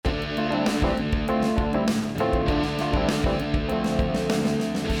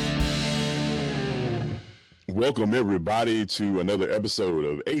Welcome everybody to another episode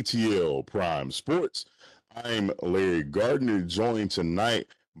of ATL Prime Sports. I'm Larry Gardner, joined tonight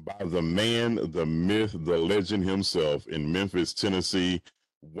by the man, the myth, the legend himself in Memphis, Tennessee.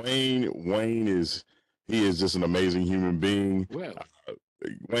 Wayne is just an amazing human being. Well,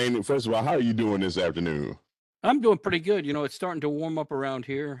 Wayne, first of all, how are you doing this afternoon? I'm doing pretty good. It's starting to warm up around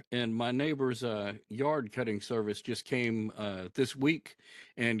here, and my neighbor's yard cutting service just came this week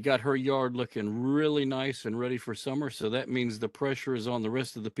and got her yard looking really nice and ready for summer. So that means the pressure is on the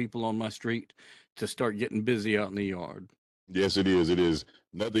rest of the people on my street to start getting busy out in the yard. Yes, it is. It is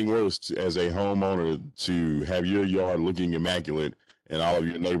nothing worse as a homeowner to have your yard looking immaculate and all of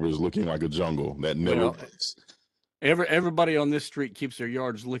your neighbors looking like a jungle. That never Well, works. everybody on this street keeps their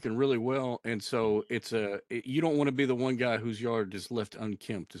yards looking really well, and so you don't want to be the one guy whose yard is left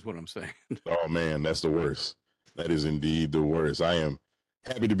unkempt, is what I'm saying. Oh man, that's the worst. That is indeed the worst. I am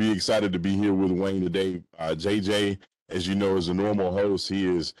happy to be excited to be here with Wayne today. JJ, as you know, is a normal host. He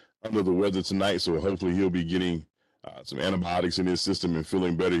is under the weather tonight, so hopefully he'll be getting some antibiotics in his system and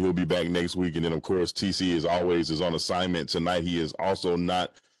feeling better. He'll be back next week. And then, of course, TC, as always, is on assignment tonight. He is also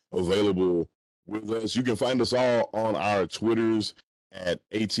not available with us. You can find us all on our Twitters at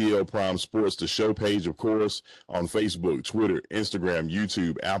ATL Prime Sports, the show page, of course, on Facebook, Twitter, Instagram,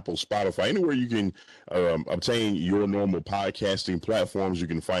 YouTube, Apple, Spotify, anywhere you can obtain your normal podcasting platforms. You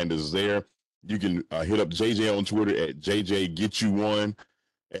can find us there. You can hit up JJ on Twitter at JJ Get You One.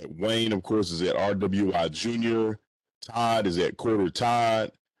 At Wayne, of course, is at RWI Junior. Todd is at Quarter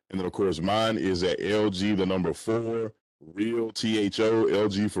Todd. And then, of course, mine is at LG, the number 4, Real, THO,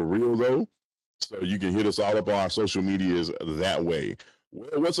 LG for real, though. So you can hit us all up on our social medias that way.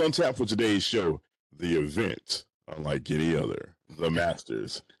 Well, what's on tap for today's show? The event, unlike any other, the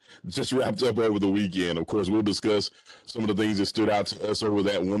Masters. Just wrapped up over the weekend. Of course, we'll discuss some of the things that stood out to us over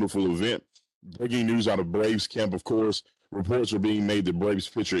that wonderful event. Breaking news out of Braves camp, of course. Reports are being made that Braves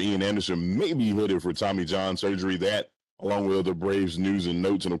pitcher Ian Anderson may be headed for Tommy John surgery. That, along with other Braves news and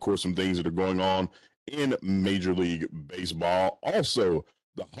notes, and of course some things that are going on in Major League Baseball. Also,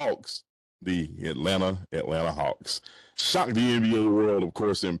 the Hawks, the Atlanta Hawks, shocked the NBA world, of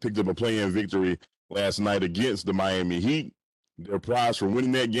course, and picked up a play-in victory last night against the Miami Heat. Their prize for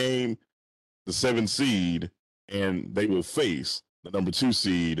winning that game, the 7th seed, and they will face the number 2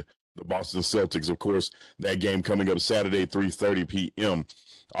 seed, the Boston Celtics. Of course, that game coming up Saturday, 3:30 p.m.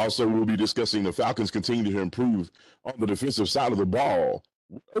 Also, we'll be discussing the Falcons continue to improve on the defensive side of the ball.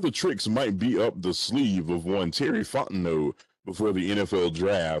 What other tricks might be up the sleeve of one Terry Fontenot before the NFL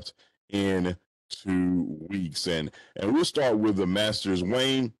draft in 2 weeks? And we'll start with the Masters.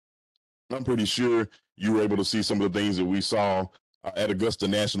 Wayne, I'm pretty sure you were able to see some of the things that we saw at Augusta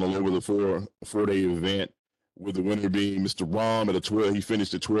National over the four-day event, with the winner being Mr. Rahm at a 12. He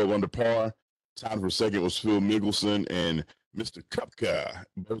finished at 12 under par. Tied for second was Phil Mickelson and Mr. Kupka,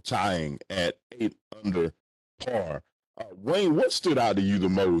 both tying at 8 under par. Wayne, what stood out to you the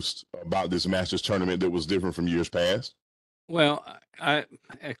most about this Masters tournament that was different from years past? Well,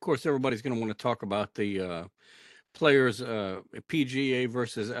 of course, everybody's going to want to talk about the players, PGA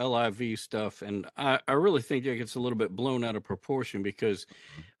versus LIV stuff, and I really think it gets a little bit blown out of proportion because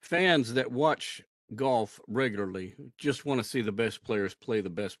fans that watch golf regularly just want to see the best players play the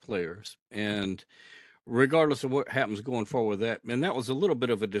best players, and regardless of what happens going forward with that, and that was a little bit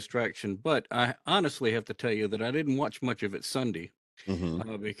of a distraction. But I honestly have to tell you that I didn't watch much of it Sunday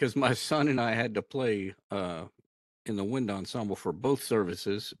Mm-hmm. because my son and I had to play in the wind ensemble for both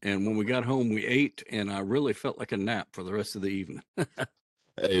services, and when we got home we ate, and I really felt like a nap for the rest of the evening.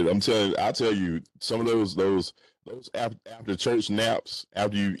 Hey, I'll tell you, some of those after church naps,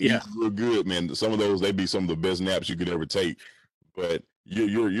 after you eat Yeah. real good, man, some of those, they be some of the best naps you could ever take. But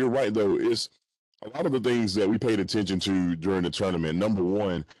you're right though. It's a lot of the things that we paid attention to during the tournament. Number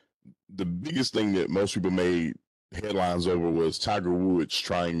one, the biggest thing that most people made headlines over was Tiger Woods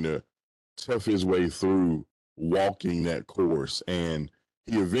trying to tough his way through walking that course. And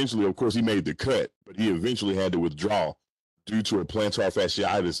he eventually, of course, he made the cut, but he eventually had to withdraw due to a plantar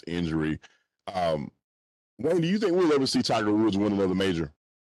fasciitis injury. Um, Wayne, do you think we'll ever see Tiger Woods win another major?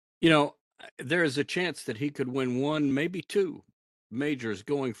 You know, there is a chance that he could win one, maybe two majors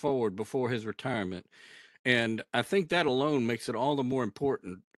going forward before his retirement. And I think that alone makes it all the more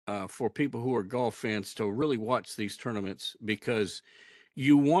important for people who are golf fans to really watch these tournaments because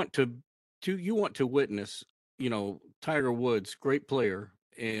you want to witness, Tiger Woods, great player,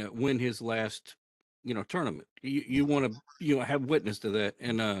 win his last, tournament. You want to have witness to that,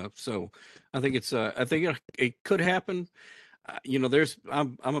 and so I think it could happen.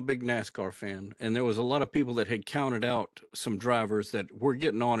 I'm a big NASCAR fan, and there was a lot of people that had counted out some drivers that were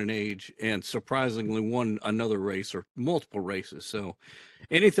getting on in age, and surprisingly won another race or multiple races. So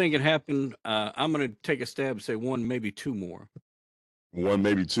anything can happen. I'm going to take a stab and say one, maybe two more. One,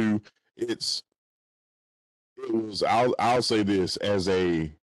 maybe two. It's it was. I'll say this as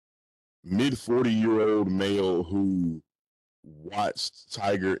a mid 40-year-old male who watched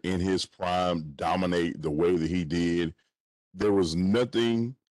Tiger in his prime dominate the way that he did. There was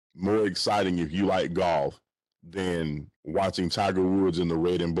nothing more exciting if you like golf than watching Tiger Woods in the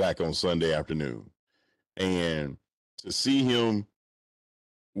red and black on Sunday afternoon. And to see him,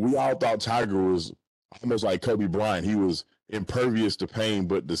 we all thought Tiger was almost like Kobe Bryant. He was impervious to pain,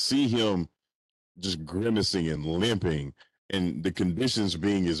 but to see him just grimacing and limping and the conditions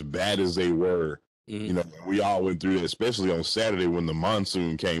being as bad as they were, we all went through that, especially on Saturday when the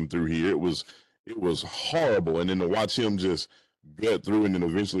monsoon came through here. It was horrible. And then to watch him just get through and then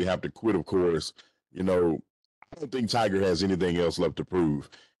eventually have to quit, of course, I don't think Tiger has anything else left to prove.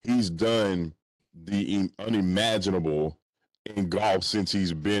 He's done the unimaginable in golf since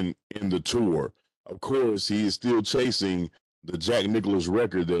he's been in the tour. Of course, he is still chasing the Jack Nicklaus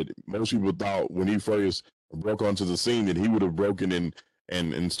record that most people thought when he first broke onto the scene that he would have broken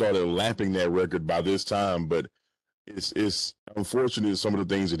and started lapping that record by this time. But it's unfortunate some of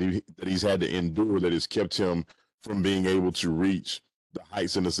the things that he's had to endure that has kept him from being able to reach the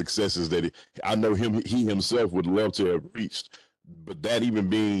heights and the successes that I know he himself would love to have reached. But that even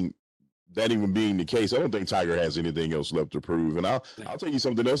being the case, I don't think Tiger has anything else left to prove. And I'll tell you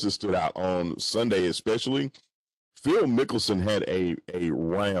something else that stood out on Sunday, especially. Phil Mickelson had a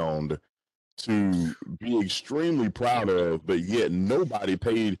round to be extremely proud of, but yet nobody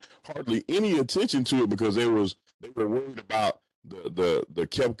paid hardly any attention to it because they were worried about the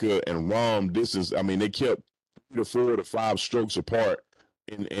Koepka and Rahm distance. I mean, they kept 3 to 4 to 5 strokes apart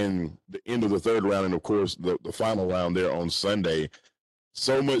in the end of the third round, and of course the final round there on Sunday.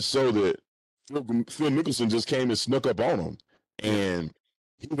 So much so that Phil Mickelson just came and snuck up on him, and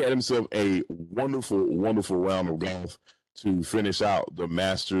he had himself a wonderful, wonderful round of golf to finish out the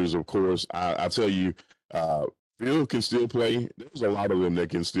Masters. Of course, I tell you, Phil can still play. There's a lot of them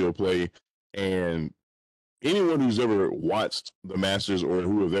that can still play, and anyone who's ever watched the Masters or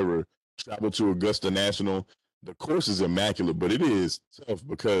who have ever traveled to Augusta National, the course is immaculate, but it is tough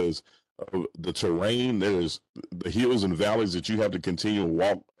because of the terrain. There's the hills and valleys that you have to continue to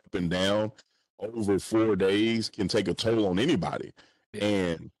walk up and down over 4 days can take a toll on anybody. Yeah.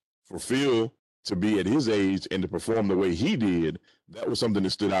 And for Phil to be at his age and to perform the way he did, that was something that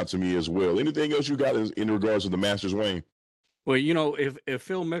stood out to me as well. Anything else you got in regards to the Masters, Wayne? Well, if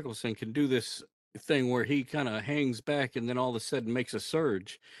Phil Mickelson can do this thing where he kind of hangs back and then all of a sudden makes a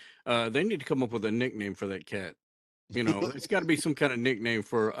surge, they need to come up with a nickname for that cat. It's got to be some kind of nickname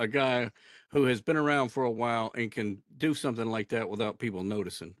for a guy who has been around for a while and can do something like that without people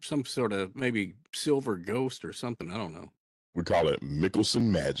noticing. Some sort of maybe silver ghost or something. I don't know. We call it Mickelson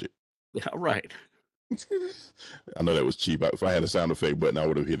Magic. Yeah, right. I know that was cheap. If I had a sound effect button, I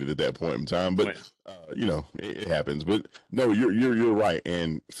would have hit it at that point in time. But it happens. But no, you're right.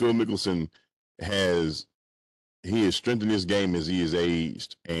 And Phil Mickelson has strengthened his game as he has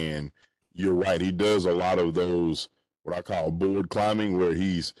aged. And you're right. He does a lot of those what I call board climbing, where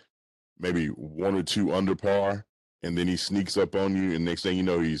he's maybe 1 or 2 under par, and then he sneaks up on you, and next thing you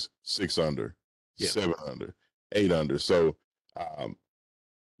know, he's 6 under, 7 under, 8 under. So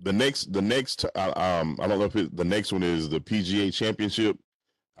the next, I don't know if the next one is the PGA Championship.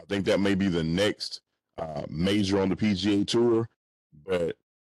 I think that may be the next major on the PGA Tour, but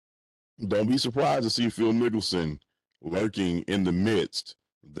don't be surprised to see Phil Mickelson lurking in the midst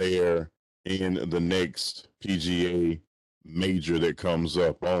there in the next PGA major that comes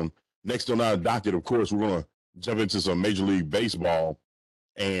up. Next on our docket, of course, we're going to jump into some Major League Baseball.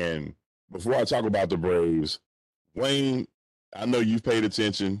 And before I talk about the Braves, Wayne, I know you've paid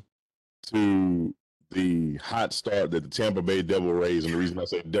attention to the hot start that the Tampa Bay Devil Rays, and the reason I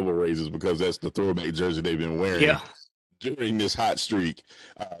say Devil Rays is because that's the throwback jersey they've been wearing during this hot streak.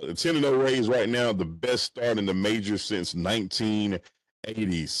 The 10-0 Rays right now, the best start in the major since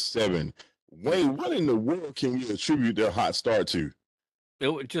 1987. Wayne, what in the world can you attribute their hot start to? It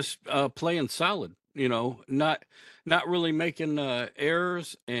was just playing solid, not really making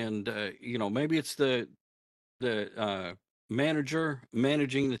errors, and maybe it's the manager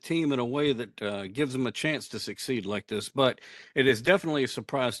managing the team in a way that gives them a chance to succeed like this. But it is definitely a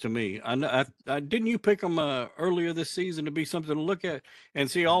surprise to me. I didn't you pick them earlier this season to be something to look at? And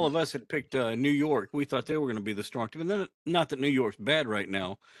see, all of us had picked New York. We thought they were going to be the strong team. And then, not that New York's bad right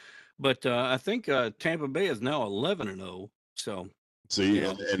now, but I think Tampa Bay is now 11-0. So, See,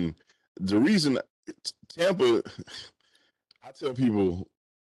 yeah, and the reason Tampa, I tell people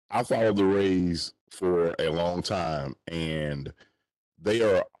I followed the Rays for a long time, and they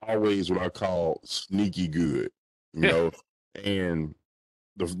are always what I call sneaky good, you yeah, know. And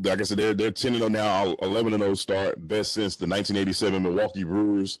like I said, they're 10-0 now, 11-0 start, best since the 1987 Milwaukee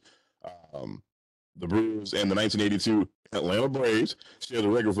Brewers. Um, the Brewers and the 1982 Atlanta Braves share the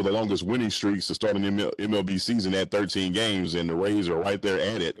record for the longest winning streaks to start an MLB season at 13 games, and the Rays are right there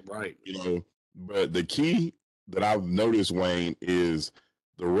at it. right. You know, but the key that I've noticed, Wayne, is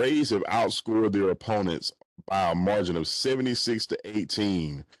the Rays have outscored their opponents by a margin of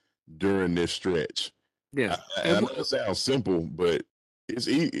 76-18 during this stretch. Yeah, And I know it sounds simple, but it's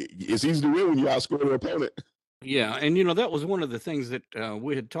easy to win when you outscore their opponent. yeah, and that was one of the things that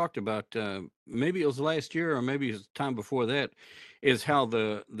we had talked about. Maybe it was last year, or maybe it was the time before that. Is how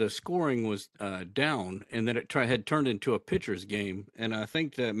the scoring was down, and that it had turned into a pitcher's game. And I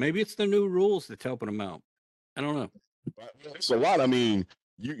think that maybe it's the new rules that's helping them out. I don't know. It's a lot. I mean,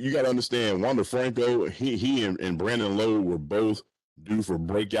 you got to understand. Wander Franco, he and Brandon Lowe were both due for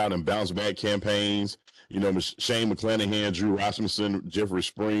breakout and bounce back campaigns. You know, Shane McClanahan, Drew Rasmussen, Jeffrey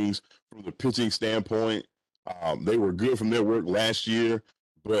Springs. From the pitching standpoint, they were good from their work last year.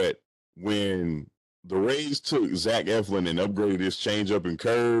 But when the Rays took Zach Eflin and upgraded his changeup and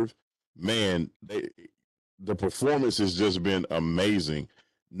curve, man, the performance has just been amazing.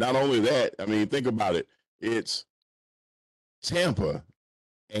 Not only that, I mean, think about it. It's Tampa,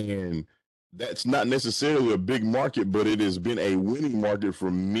 and that's not necessarily a big market, but it has been a winning market for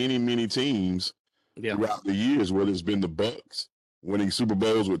many, many teams Yeah. throughout the years. Whether it's been the Bucks winning Super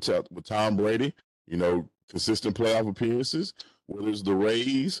Bowls with Tom Brady, consistent playoff appearances, whether it's the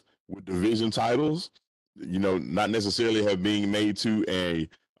Rays with division titles, not necessarily have been made to a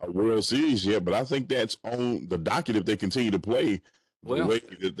World Series yet, but I think that's on the docket if they continue to play the Well, way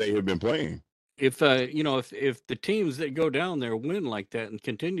that they have been playing. if if the teams that go down there win like that and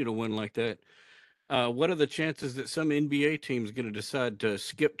continue to win like that, what are the chances that some NBA team is going to decide to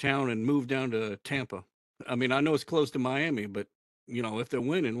skip town and move down to Tampa? I mean, I know it's close to Miami, but if they're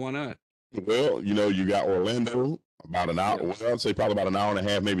winning, why not? Well, you got Orlando about an hour. Yeah, Well, I'd say probably about an hour and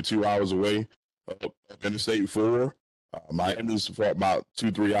a half, maybe 2 hours away up Interstate 4. yeah. Miami's for about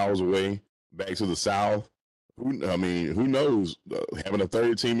 2-3 hours away back to the south. Who knows? Having a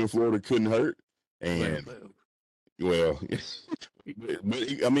third team in Florida couldn't hurt. Well, And well,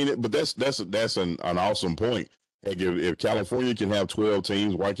 but that's an awesome point. Heck, if California can have 12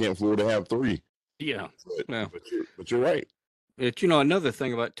 teams, why can't Florida have 3? yeah. But, Well, but you're right. It another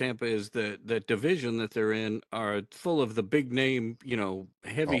thing about Tampa is that the division that they're in are full of the big name,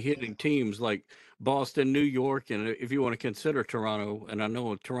 heavy Oh, hitting teams like Boston, New York, and if you want to consider Toronto, and I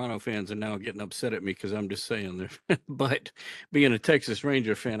know Toronto fans are now getting upset at me because I'm just saying there, but being a Texas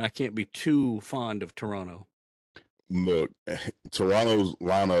Ranger fan, I can't be too fond of Toronto. look, Toronto's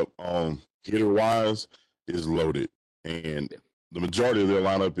lineup hitter wise is loaded, and Yeah. the majority of their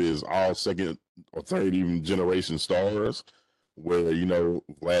lineup is all second or third even generation stars. Where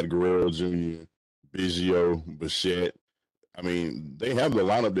Vlad Guerrero Jr., Biggio, Bichette. I mean, they have the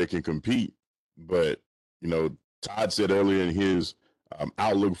lineup that can compete, but Todd said earlier in his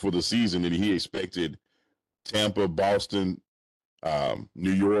outlook for the season that he expected Tampa, Boston,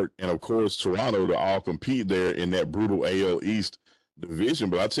 New York, and of course Toronto to all compete there in that brutal AL East division.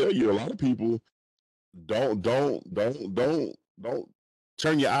 But I tell you, a lot of people don't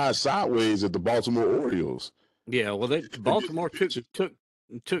turn your eyes sideways at the Baltimore Orioles. Yeah, well, Baltimore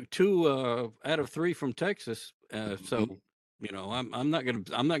took two out of three from Texas, so I'm not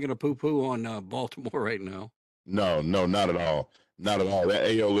gonna poo poo on Baltimore right now. No, no, not at all. Not at all. That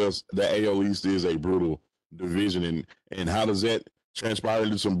AL East is a brutal division, and how does that transpire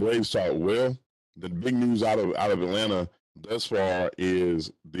into some Braves talk? Well, the big news out of Atlanta thus far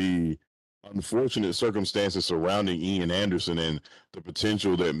is the unfortunate circumstances surrounding Ian Anderson and the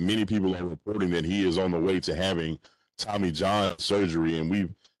potential that many people are reporting that he is on the way to having Tommy John surgery, and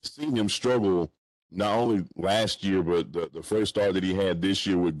we've seen him struggle not only last year, but the first start that he had this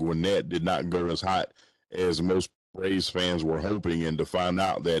year with Gwinnett did not go as hot as most Braves fans were hoping, and to find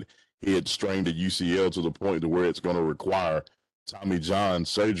out that he had strained a UCL to the point to where it's going to require Tommy John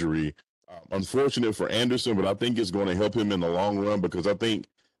surgery. Unfortunate for Anderson, but I think it's going to help him in the long run because I think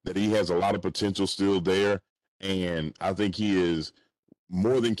that he has a lot of potential still there, and I think he is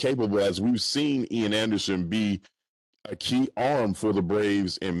more than capable, as we've seen Ian Anderson be a key arm for the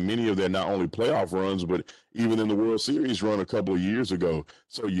Braves in many of their not only playoff runs, but even in the World Series run a couple of years ago.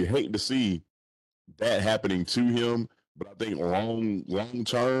 So you hate to see that happening to him. But I think long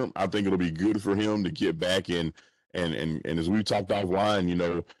term, I think it'll be good for him to get back And as we talked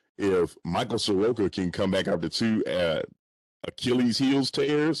offline, if Michael Soroka can come back after two Achilles heels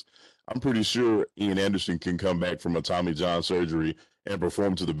tears, I'm pretty sure Ian Anderson can come back from a Tommy John surgery and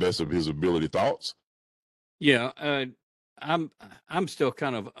perform to the best of his ability. Thoughts? Yeah, I'm I'm still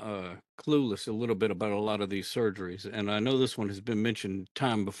kind of clueless a little bit about a lot of these surgeries, and I know this one has been mentioned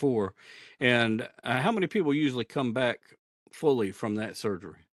time before. And how many people usually come back fully from that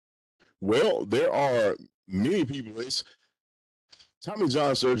surgery? Well, there are many people. Tommy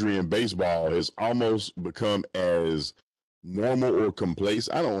John surgery in baseball has almost become as normal or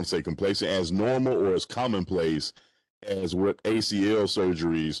complacent. I don't want to say complacent, as normal or as commonplace as what ACL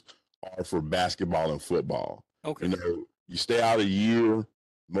surgeries are for basketball and football. Okay. You stay out a year,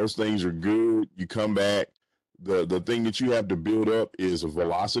 most things are good, you come back. The thing that you have to build up is a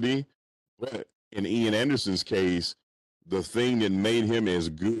velocity. But in Ian Anderson's case, the thing that made him as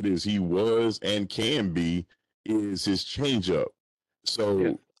good as he was and can be is his changeup. Yeah.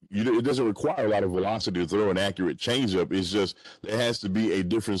 So it doesn't require a lot of velocity to throw an accurate changeup. It's just there has to be a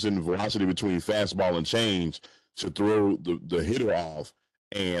difference in the velocity between fastball and change to throw the hitter off.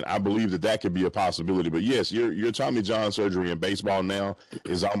 And I believe that could be a possibility. But yes, your Tommy John surgery in baseball now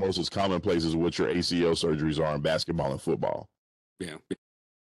is almost as commonplace as what your ACL surgeries are in basketball and football. Yeah.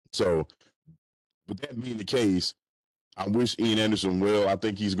 So, with that being the case, I wish Ian Anderson well. I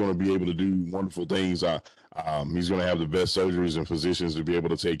think he's going to be able to do wonderful things. He's going to have the best surgeries and physicians to be able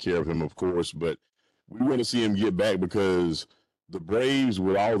to take care of him, of course. But we want to see him get back because the Braves,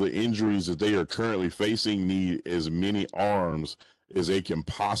 with all the injuries that they are currently facing, need as many arms as they can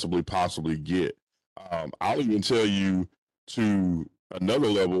possibly get. I'll even tell you to another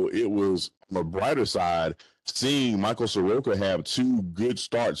level, it was on the brighter side, seeing Michael Soroka have two good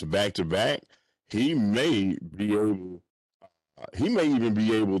starts back to back. He may even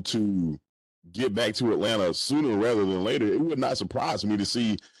be able to get back to Atlanta sooner rather than later. It would not surprise me to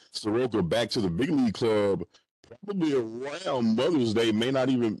see Soroka back to the big league club probably around Mother's Day,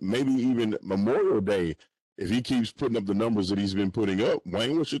 maybe even Memorial Day, if he keeps putting up the numbers that he's been putting up.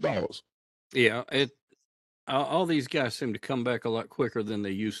 Wayne, what's your thoughts? Yeah. All these guys seem to come back a lot quicker than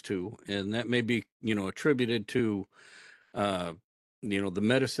they used to, and that may be attributed to uh, the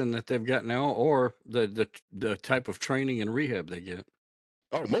medicine that they've got now, or the type of training and rehab they get.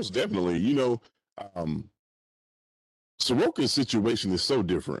 Oh, most definitely. Um, Soroka's situation is so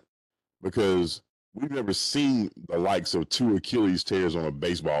different because we've never seen the likes of two Achilles tears on a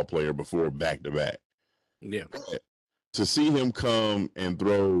baseball player before back to back. Yeah. To see him come and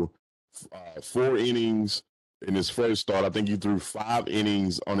throw 4 innings in his first start, I think he threw 5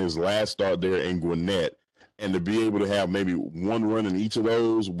 innings on his last start there in Gwinnett, and to be able to have maybe one run in each of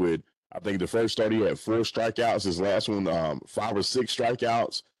those with, I think the first start he had 4 strikeouts, his last one 5 or 6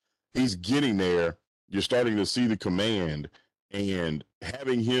 strikeouts. He's getting there. You're starting to see the command, and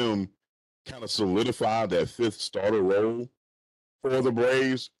having him kind of solidify that fifth starter role for the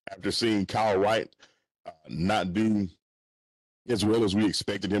Braves after seeing Kyle Wright not do as well as we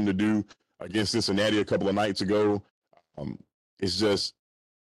expected him to do against Cincinnati a couple of nights ago. Um, it's just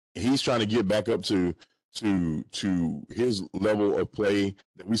he's trying to get back up to his level of play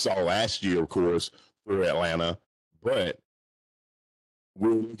that we saw last year, of course, for Atlanta. But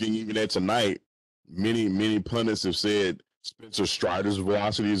we're looking even at tonight. Many pundits have said Spencer Strider's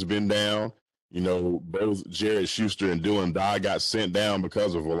velocity has been down. Both Jared Schuster and Dylan Dye got sent down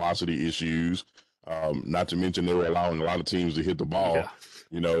because of velocity issues. Not to mention they were allowing a lot of teams to hit the ball.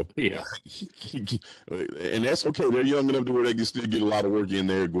 Yeah. Yeah. And that's okay. They're young enough to where they can still get a lot of work in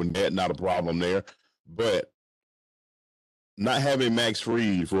there. Gwinnett, not a problem there. But not having Max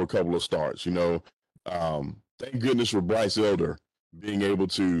Fried for a couple of starts, thank goodness for Bryce Elder being able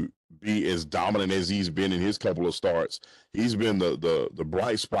to be as dominant as he's been in his couple of starts. He's been the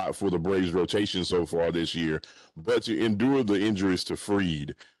bright spot for the Braves rotation so far this year. But to endure the injuries to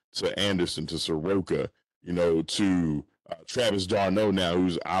Fried, to Anderson, to Soroka, to Travis d'Arnaud now,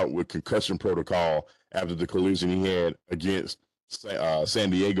 who's out with concussion protocol after the collision he had against San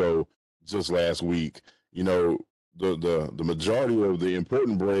Diego just last week. The majority of the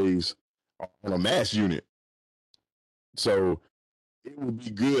important Braves are on a mass unit. So it will be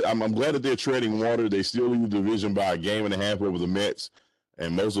good. I'm glad that they're treading water. They still lead the division by a game and a half over the Mets.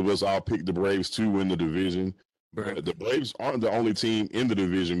 And most of us all picked the Braves to win the division. Right. But the Braves aren't the only team in the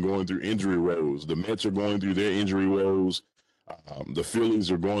division going through injury woes. The Mets are going through their injury woes. The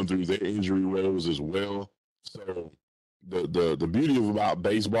Phillies are going through their injury woes as well. So the beauty about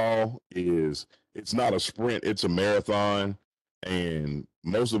baseball is it's not a sprint, it's a marathon. And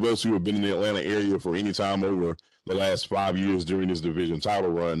most of us who have been in the Atlanta area for any time over the last 5 years during this division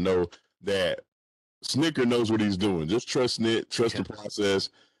title run know that Snicker knows what he's doing. Just trust Snit, trust Yeah. the process,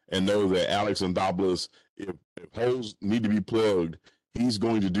 and know that Alex Anthopoulos, if holes need to be plugged, he's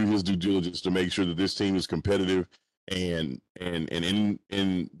going to do his due diligence to make sure that this team is competitive and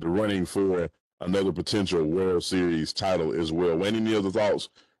in the running for another potential World Series title as well. Wayne, any other thoughts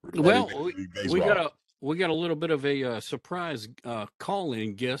regarding Well, Major League we got Baseball? a little bit of a surprise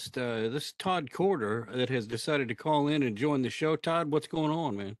call-in guest. This is Todd Corder that has decided to call in and join the show. Todd, what's going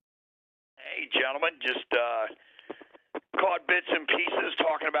on, man? Hey, gentlemen, just caught bits and pieces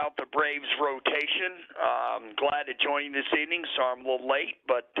talking about the Braves rotation. Glad to join you this evening. Sorry I'm a little late,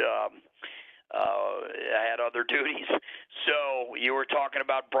 but I had other duties. So you were talking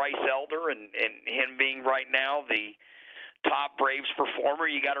about Bryce Elder and him being right now the top Braves performer.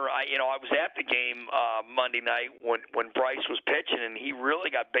 You got to, I was at the game Monday night when Bryce was pitching, and he really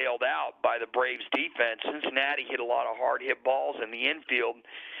got bailed out by the Braves defense. Cincinnati hit a lot of hard hit balls in the infield.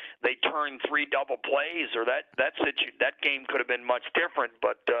 They turned 3 double plays, or that game could have been much different.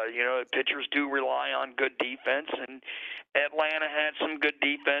 But pitchers do rely on good defense, and Atlanta had some good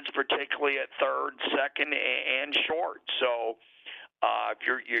defense, particularly at third, second, and short. So if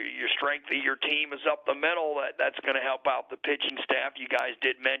your strength of your team is up the middle, that's going to help out the pitching staff. You guys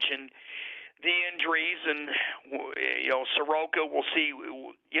did mention the injuries, and Soroka. We'll see.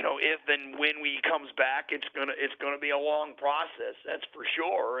 If and when he comes back, it's gonna be a long process. That's for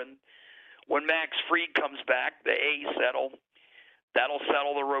sure. And when Max Fried comes back, the ace, that'll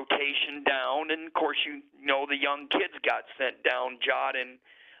settle the rotation down. And of course, the young kids got sent down, Dodd and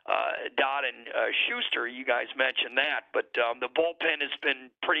Schuster. You guys mentioned that, but the bullpen has been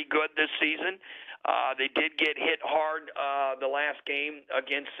pretty good this season. They did get hit hard the last game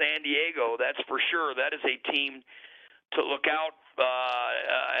against San Diego. That's for sure. That is a team to look out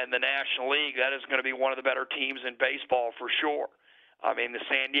in the National League. That is going to be one of the better teams in baseball for sure. I mean, the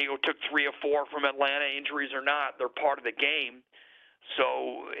San Diego took 3 or 4 from Atlanta. Injuries or not, they're part of the game.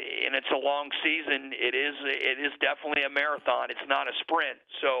 So, and it's a long season. It is definitely a marathon. It's not a sprint.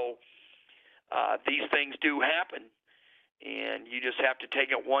 So these things do happen, and you just have to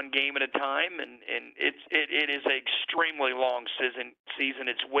take it one game at a time. And it is an extremely long season.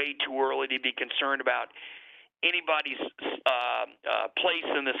 It's way too early to be concerned about anybody's place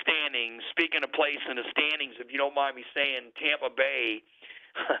in the standings. Speaking of place in the standings, if you don't mind me saying, Tampa Bay,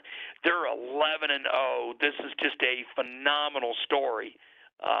 they're 11-0. This is just a phenomenal story.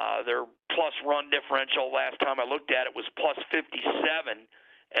 Their plus run differential last time I looked at it was plus 57,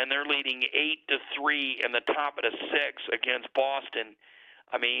 and they're leading 8-3 in the top of the 6 against Boston.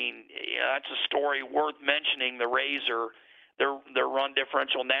 I mean, that's a story worth mentioning. The Rays their run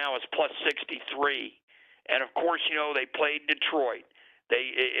differential now is plus 63, and of course, they played Detroit.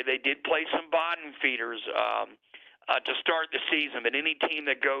 They did play some bottom feeders to start the season, but any team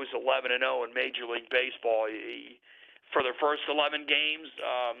that goes 11-0 in Major League Baseball for their first 11 games,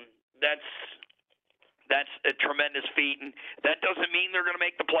 that's a tremendous feat, and that doesn't mean they're going to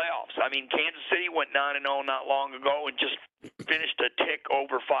make the playoffs. I mean, Kansas City went 9-0 not long ago and just finished a tick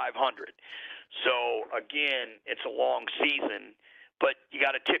over 500. So again, it's a long season, but you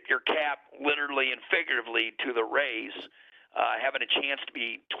got to tip your cap literally and figuratively to the Rays. Having a chance to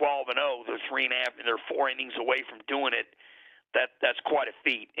be 12-0, they're 4 innings away from doing it. That's quite a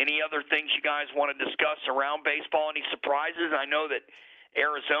feat. Any other things you guys want to discuss around baseball? Any surprises? I know that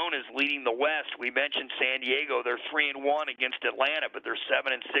Arizona is leading the West. We mentioned San Diego; they're 3-1 against Atlanta, but they're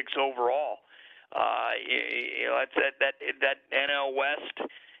 7-6 overall. That NL West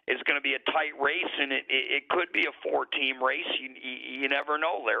is going to be a tight race, and it could be a 4-team race. You never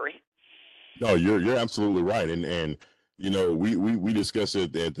know, Larry. No, you're absolutely right, and we discussed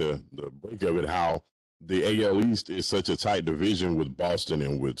it at the break of it how the AL East is such a tight division with Boston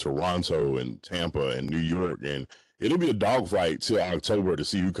and with Toronto and Tampa and New York, and it'll be a dogfight till October to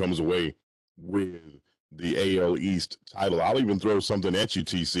see who comes away with the AL East title. I'll even throw something at you,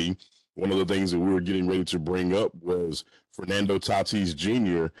 TC. One of the things that we were getting ready to bring up was Fernando Tatis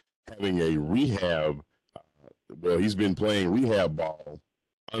Jr. having a rehab. Well, he's been playing rehab ball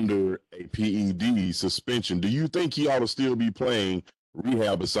under a PED suspension. Do you think he ought to still be playing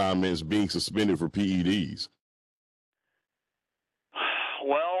rehab assignments being suspended for PEDs?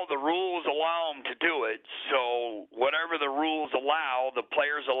 Well, the rules allow them to do it. So whatever the rules allow, the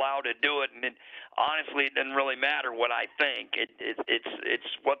player's allowed to do it. And honestly, it doesn't really matter what I think. It's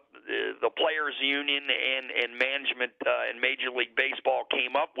what the players' union and management in Major League Baseball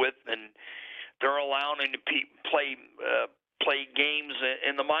came up with, and they're allowing him to play games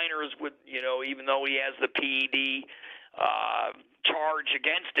in the minors with, even though he has the PED. charge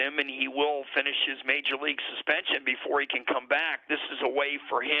against him, and he will finish his major league suspension before he can come back. This is a way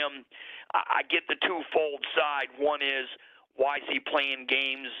for him. I get the twofold side. One is, why is he playing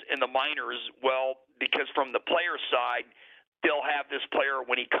games in the minors? Well, because from the player side, they'll have this player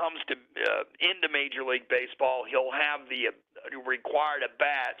when he comes to into Major League Baseball, he'll have the required at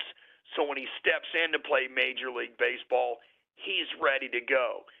bats. So when he steps in to play Major League Baseball, he's ready to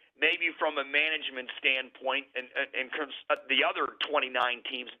go. Maybe from a management standpoint, and the other 29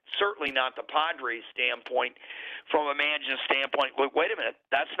 teams, certainly not the Padres' standpoint, from a management standpoint, wait a minute,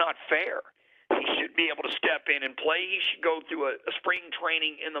 that's not fair. He should be able to step in and play. He should go through a spring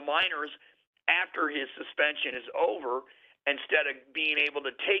training in the minors after his suspension is over, instead of being able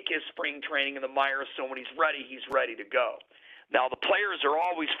to take his spring training in the minors, so when he's ready to go. Now, the players are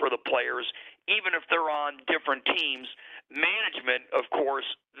always for the players, even if they're on different teams. Management, of course,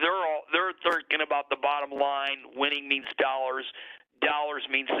 they're thinking about the bottom line. Winning means dollars. Dollars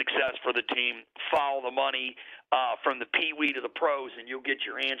means success for the team. Follow the money from the pee-wee to the pros, and you'll get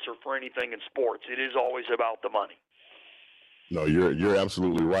your answer for anything in sports. It is always about the money. No, you're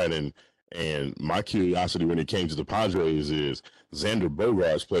absolutely right. And my curiosity when it came to the Padres is Xander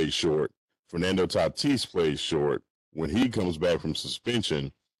Bogaerts plays short. Fernando Tatis plays short. When he comes back from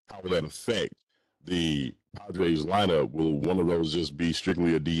suspension, how will that affect the Padres lineup? Will one of those just be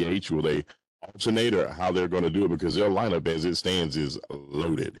strictly a DH? Will they alternate, or how they're going to do it? Because their lineup as it stands is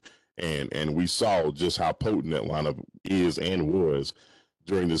loaded. And we saw just how potent that lineup is and was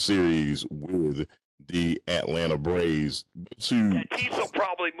during the series with the Atlanta Braves. Tatis will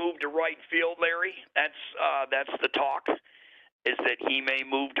probably move to right field, Larry. That's the talk, is that he may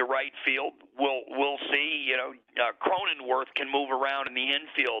move to right field. We'll see. You know, Cronenworth can move around in the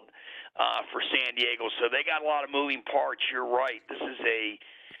infield for San Diego, so they got a lot of moving parts. You're right. This is a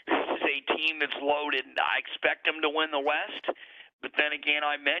team that's loaded. I expect them to win the West, but then again,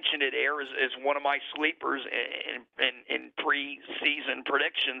 I mentioned it. Is one of my sleepers in preseason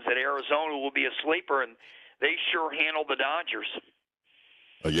predictions that Arizona will be a sleeper, and they sure handled the Dodgers.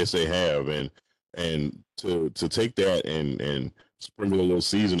 Yes, they have, and to take that and sprinkle a little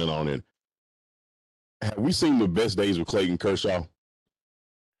seasoning on it. Have we seen the best days of Clayton Kershaw?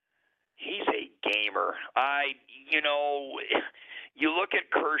 He's a gamer. You look at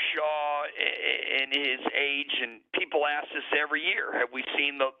Kershaw and his age, and people ask this every year. Have we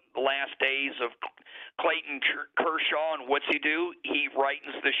seen the last days of Clayton Kershaw, and what's he do? He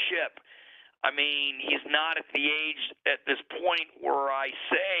rightens the ship. I mean, he's not at the age at this point where I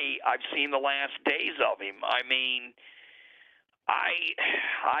say I've seen the last days of him. I mean,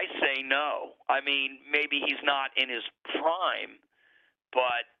 I say no. I mean, maybe he's not in his prime,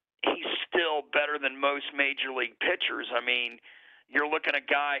 but he's still better than most major league pitchers. I mean, you're looking at a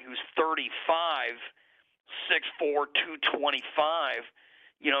guy who's 35, 6'4", 225,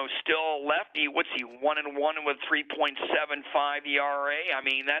 still a lefty. What's he, 1-1 with 3.75 ERA? I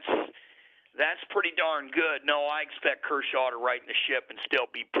mean, that's pretty darn good. No, I expect Kershaw to right in the ship and still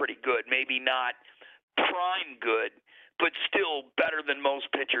be pretty good. Maybe not prime good, but still better than most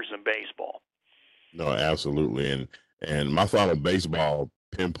pitchers in baseball. No, absolutely. And my final baseball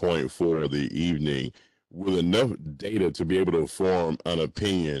pinpoint for the evening, with enough data to be able to form an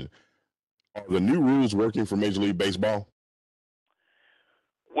opinion, are the new rules working for Major League Baseball?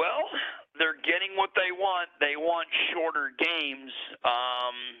 Well, they're getting what they want. They want shorter games.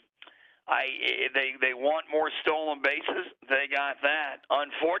 They want more stolen bases. They got that.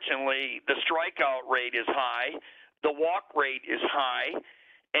 Unfortunately, the strikeout rate is high. The walk rate is high.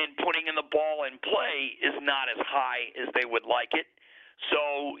 And putting in the ball in play is not as high as they would like it.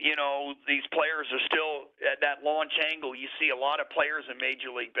 So, these players are still at that launch angle. You see a lot of players in Major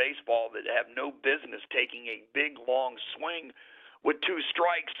League Baseball that have no business taking a big, long swing with two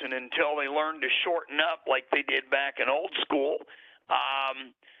strikes, and until they learn to shorten up like they did back in old school,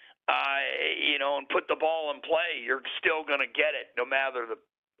 and put the ball in play, you're still going to get it no matter the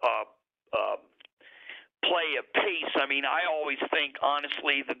play of pace. I mean, I always think,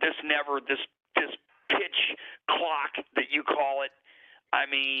 honestly, that this pitch clock that you call it, I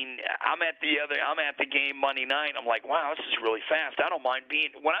mean, I'm at the game Monday night. I'm like, wow, this is really fast. I don't mind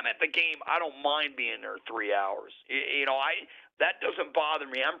when I'm at the game, I don't mind being there 3 hours. That doesn't bother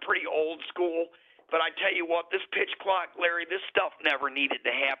me. I'm pretty old school, but I tell you what, this pitch clock, Larry, this stuff never needed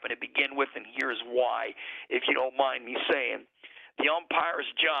to happen to begin with, and here's why, if you don't mind me saying. The umpire's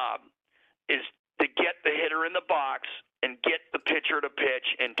job is to get the hitter in the box and get the pitcher to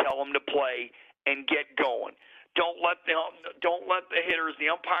pitch and tell him to play and get going. Don't let the hitters, the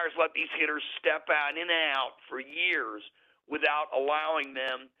umpires let these hitters step out in and out for years without allowing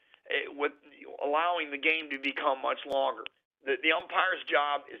them with allowing the game to become much longer. The umpire's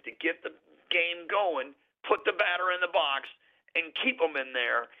job is to get the game going, put the batter in the box, and keep them in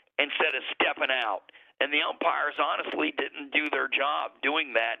there instead of stepping out. And the umpires honestly didn't do their job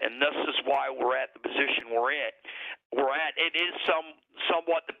doing that, and this is why we're at the position we're at. It is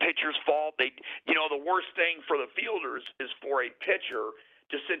somewhat the pitcher's fault. The worst thing for the fielders is for a pitcher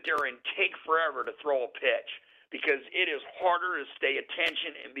to sit there and take forever to throw a pitch because it is harder to stay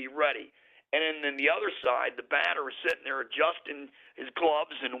attention and be ready. And then the other side, the batter is sitting there adjusting his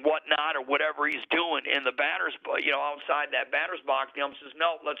gloves and whatnot or whatever he's doing in the batter's, outside that batter's box. The ump says,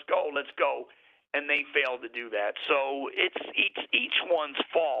 "No, let's go," and they failed to do that. So it's each one's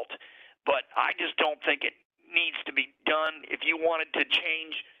fault, but I just don't think it needs to be done. If you wanted to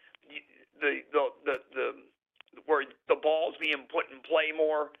change the where the ball's being put in play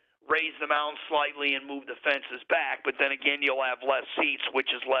more, raise the mound slightly and move the fences back, but then again you'll have less seats,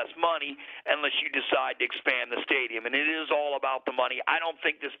 which is less money unless you decide to expand the stadium. And it is all about the money. I don't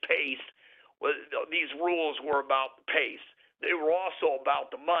think these rules were about the pace. They were also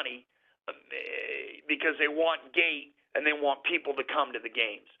about the money because they want gate and they want people to come to the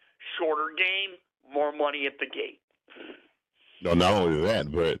games. Shorter game, more money at the gate. No, not only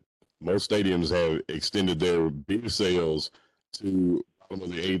that, but most stadiums have extended their beer sales to bottom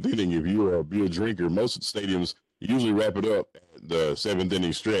of the eighth inning. If you're a beer drinker, most stadiums usually wrap it up at the seventh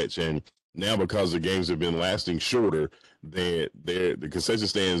inning stretch. And now because the games have been lasting shorter, the concession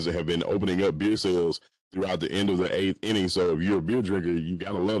stands have been opening up beer sales throughout the end of the eighth inning. So if you're a beer drinker, you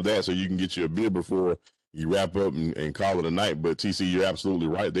got to love that so you can get you a beer before you wrap up and call it a night. But TC, you're absolutely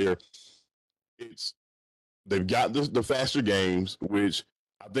right there. They've got the faster games, which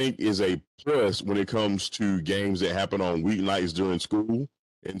I think is a plus when it comes to games that happen on weeknights during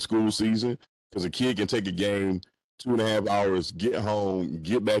school season, because a kid can take a game 2.5 hours, get home,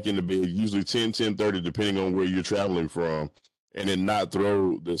 get back into bed, usually 10:30, depending on where you're traveling from, and then not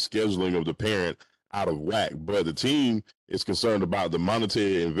throw the scheduling of the parent out of whack. But the team is concerned about the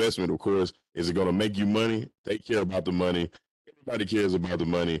monetary investment, of course. Is it going to make you money? They care about the money. Everybody cares about the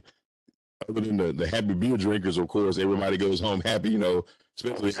money. Other than the happy beer drinkers, of course, everybody goes home happy,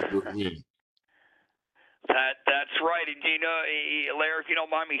 especially after a win. That's right. And Larry, if you don't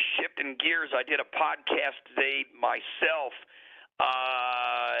mind me shifting gears, I did a podcast today myself.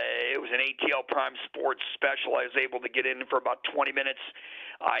 It was an ATL Prime Sports special. I was able to get in for about 20 minutes.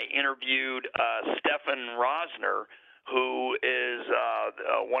 I interviewed Stefan Rosner, who is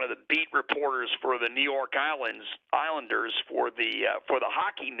one of the beat reporters for the New York Islanders for the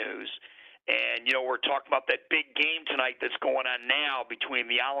hockey news. And, we're talking about that big game tonight that's going on now between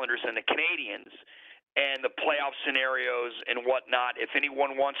the Islanders and the Canadiens and the playoff scenarios and whatnot. If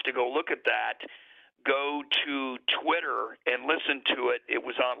anyone wants to go look at that, go to Twitter and listen to it. It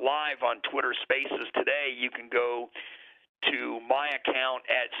was on live on Twitter Spaces today. You can go to my account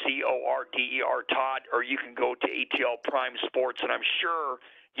at CORDER Todd, or you can go to ATL Prime Sports, and I'm sure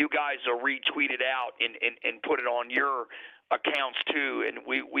you guys will retweet it out and put it on your accounts too. And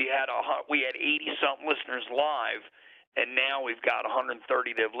we had 80-something listeners live, and now we've got 130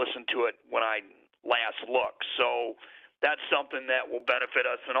 that have listened to it when I last looked. So that's something that will benefit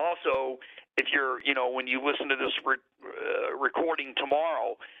us. And also, if you're, when you listen to this recording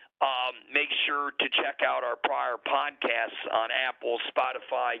tomorrow, make sure to check out our prior podcasts on Apple,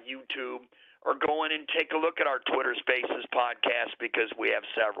 Spotify, YouTube, or go in and take a look at our Twitter Spaces podcast because we have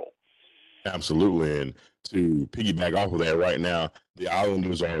several. Absolutely. And to piggyback off of that right now, the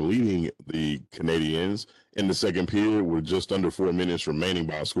Islanders are leading the Canadiens in the second period with just under 4 minutes remaining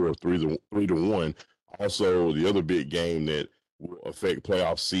by a score of 3-1. Also, the other big game that will affect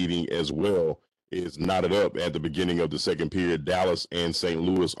playoff seeding as well is knotted up at the beginning of the second period. Dallas and St.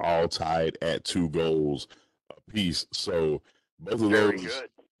 Louis all tied at 2 goals apiece. So both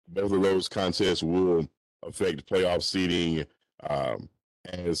of those contests will affect playoff seeding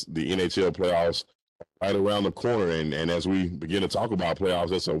as the NHL playoffs are right around the corner. And as we begin to talk about playoffs,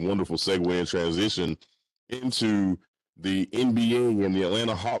 that's a wonderful segue and transition into the NBA and the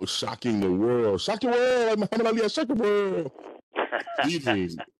Atlanta Hawks shocking the world. Shock the world, Muhammad Ali, shock the world.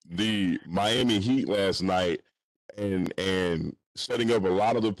 Beating the Miami Heat last night and setting up a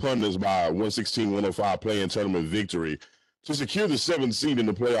lot of the pundits by 116-105 play-in tournament victory to secure the 7th seed in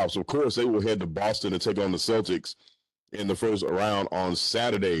the playoffs. Of course, they will head to Boston to take on the Celtics in the first round on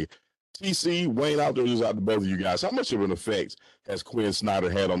Saturday. TC, Wayne, out there, just out to both of you guys. How much of an effect has Quinn Snyder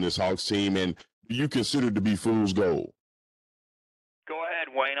had on this Hawks team, and do you consider it to be fool's gold? Go ahead,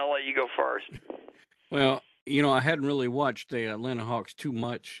 Wayne. I'll let you go first. Well, I hadn't really watched the Atlanta Hawks too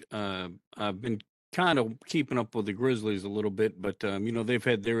much. I've been kind of keeping up with the Grizzlies a little bit, but they've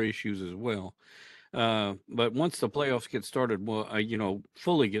had their issues as well. But once the playoffs get started, well,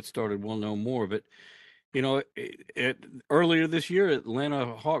 fully get started, we'll know more of it. Earlier this year, Atlanta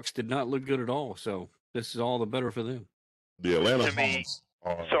Hawks did not look good at all. So this is all the better for them. The Atlanta To me, Hawks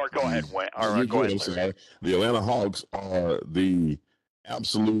are sorry, go ahead, Wayne. no, Or you're go good. ahead, I'm Larry. sorry. The Atlanta Hawks are the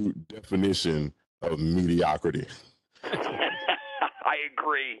absolute definition of mediocrity. I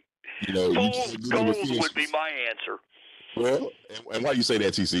agree. You know, you Fool's can't gold finish. would be my answer. Well, and why do you say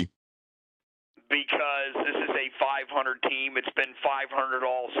that, TC? Because this is a 500 team. It's been 500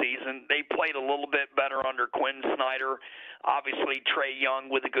 all season. They played a little bit better under Quinn Snyder. Obviously, Trae Young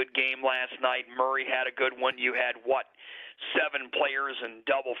with a good game last night. Murray had a good one. You had, 7 players in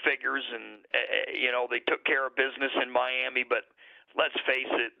double figures, and, they took care of business in Miami. But let's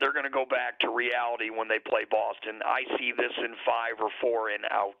face it, they're going to go back to reality when they play Boston. I see this in 5 or 4 and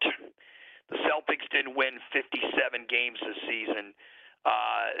out. The Celtics didn't win 57 games this season.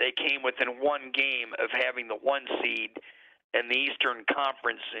 They came within 1 game of having the 1 seed in the Eastern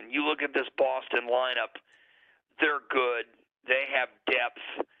Conference. And you look at this Boston lineup, they're good. They have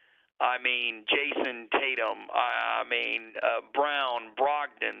depth. I mean, Jason Tatum, Brown,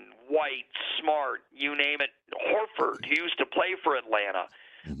 Brogdon, White, Smart, you name it. Horford, who used to play for Atlanta.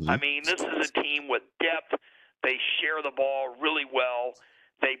 Mm-hmm. I mean, this is a team with depth. They share the ball really well.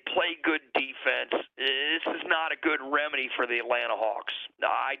 They play good defense. This is not a good remedy for the Atlanta Hawks.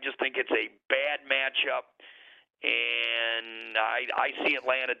 I just think it's a bad matchup, and I see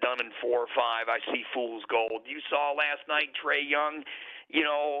Atlanta done in 4 or 5. I see fool's gold. You saw last night Trae Young.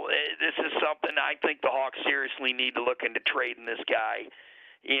 This is something I think the Hawks seriously need to look into trading this guy.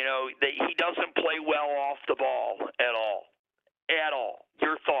 He doesn't play well off the ball at all. At all.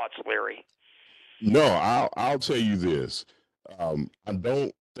 Your thoughts, Larry? No, I'll tell you this. I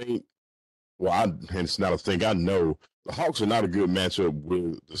don't think. Well, and it's not a thing. I know the Hawks are not a good matchup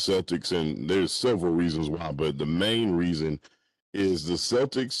with the Celtics, and there's several reasons why. But the main reason is the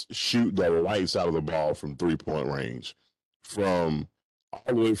Celtics shoot the lights out of the ball from 3-point range, from all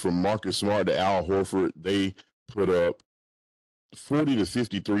the way from Marcus Smart to Al Horford. They put up 40 to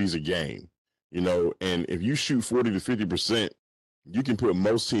 53s a game. And if you shoot 40 to 50%, you can put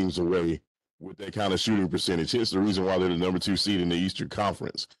most teams away with that kind of shooting percentage. Hence the reason why they're the number 2 seed in the Eastern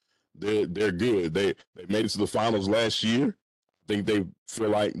Conference. They're good. They made it to the finals last year. I think they feel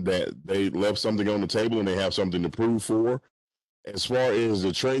like that they left something on the table and they have something to prove for. As far as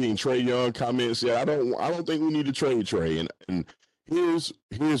the trading Trae Young comments, I don't think we need to trade Trae. And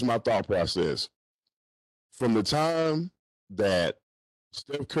here's my thought process. From the time that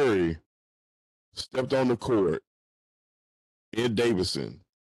Steph Curry stepped on the court in Davidson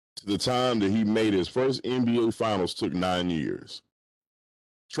to the time that he made his first NBA Finals took 9 years.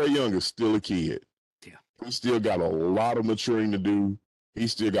 Trae Young is still a kid. Yeah. He still got a lot of maturing to do. He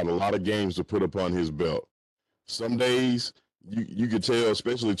still got a lot of games to put upon his belt. Some days you could tell,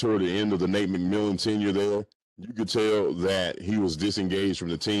 especially toward the end of the Nate McMillan tenure there, you could tell that he was disengaged from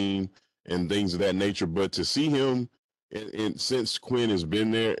the team and things of that nature. But to see him, and since Quinn has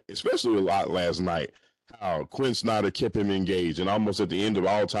been there, especially a lot last night, how Quinn Snyder kept him engaged, and almost at the end of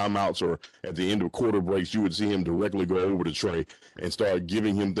all timeouts or at the end of quarter breaks, you would see him directly go over to Trae and start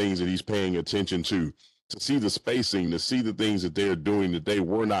giving him things that he's paying attention to see the spacing, to see the things that they're doing that they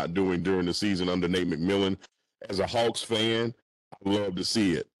were not doing during the season under Nate McMillan. As a Hawks fan, I love to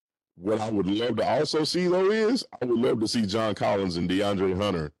see it. What I would love to also see, though, is I would love to see John Collins and DeAndre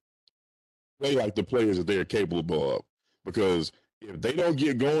Hunter play like the players that they're capable of. Because if they don't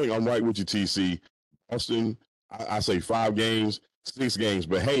get going, I'm right with you, TC. Boston, I say 5 games, 6 games.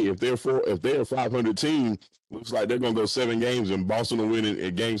 But hey, if they're a 500 team, looks like they're gonna go 7 games, and Boston will win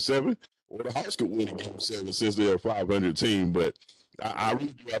in game 7, or the Hawks could win in game 7 since they're a 500 team. But I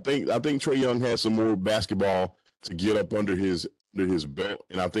think Trae Young has some more basketball to get up under his belt,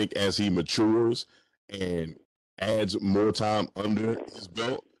 and I think as he matures and adds more time under his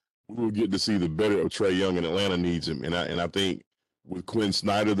belt, we will get to see the better of Trae Young, and Atlanta needs him. And I think with Quinn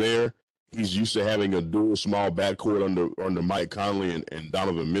Snyder there, he's used to having a dual small backcourt under Mike Conley and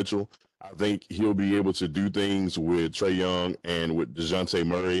Donovan Mitchell. I think he'll be able to do things with Trae Young and with DeJounte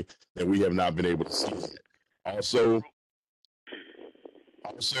Murray that we have not been able to see yet. Also,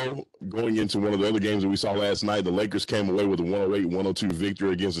 going into one of the other games that we saw last night, the Lakers came away with a 108-102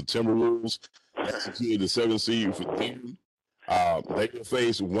 victory against the Timberwolves. That secured the 7th seed for them. They will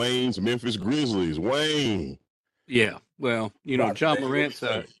face Wayne's Memphis Grizzlies. Wayne. Yeah, well, John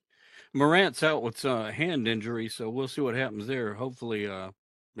Morant's out with a hand injury, so we'll see what happens there. Hopefully,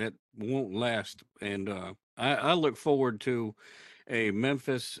 that won't last. And I look forward to a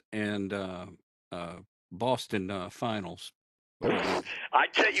Memphis and Boston finals. I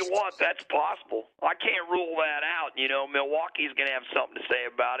tell you what, that's possible. I can't rule that out. You know, Milwaukee's going to have something to say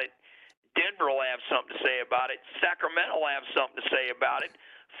about it. Denver will have something to say about it. Sacramento will have something to say about it.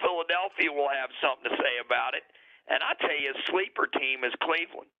 Philadelphia will have something to say about it. And I tell you, a sleeper team is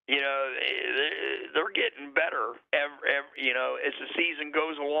Cleveland. You know, they're getting better you know, as the season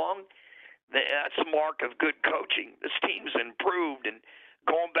goes along. That's a mark of good coaching. This team's improved. And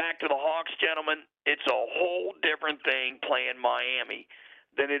going back to the Hawks, gentlemen, it's a whole different thing playing Miami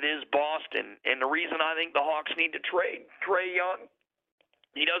than it is Boston. And the reason I think the Hawks need to trade Trae Young,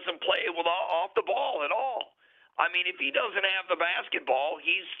 he doesn't play with off the ball at all. I mean, if he doesn't have the basketball,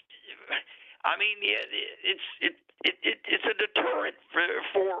 it's a deterrent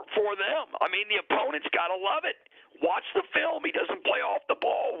for them. I mean, the opponent's got to love it. Watch the film. He doesn't play off the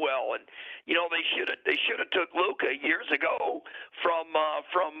ball well, and you know they should have took Luka years ago from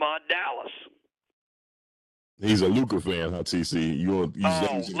Dallas. He's a Luka fan, huh, TC?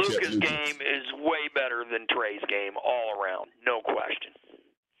 Luka's game is way better than Trae's game all around, no question.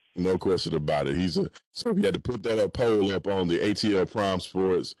 No question about it. So we had to put that poll up on the ATL Prime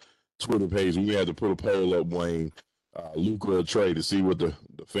Sports Twitter page. We had to put a poll up, Wayne, Luka or Trae, to see what the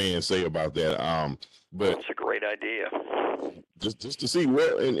fans say about that. But that's a great idea. Just to see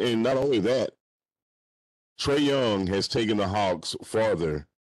where, and not only that, Trae Young has taken the Hawks farther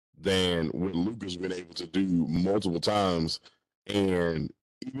than what Luka's been able to do multiple times. And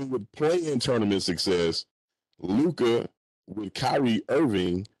even with play-in tournament success, Luka, with Kyrie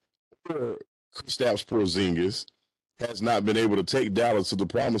Irving or Kristaps Porzingis, has not been able to take Dallas to the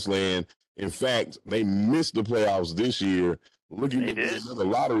promised land. In fact, they missed the playoffs this year, looking at another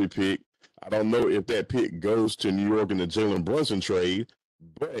lottery pick. I don't know if that pick goes to New York in the Jalen Brunson trade,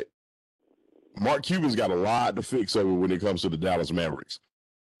 but Mark Cuban's got a lot to fix over when it comes to the Dallas Mavericks.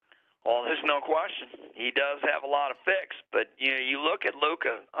 Well, there's no question. He does have a lot to fix, but you know, you look at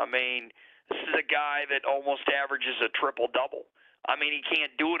Luka. I mean, this is a guy that almost averages a triple-double. I mean, he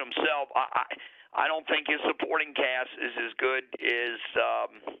can't do it himself. I don't think his supporting cast is as good as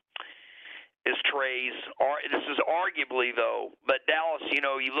Trae's. This is arguably, though, but Dallas, you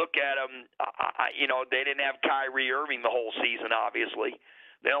know, you look at them, you know, they didn't have Kyrie Irving the whole season, obviously.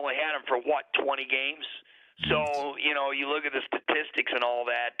 They only had him for, 20 games? So, you know, you look at the statistics and all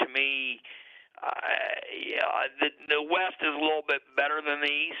that. To me, the West is a little bit better than the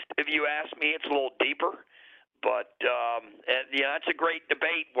East. If you ask me, it's a little deeper. But, yeah, that's a great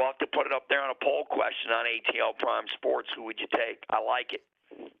debate. We'll have to put it up there on a poll question on ATL Prime Sports. Who would you take? I like it.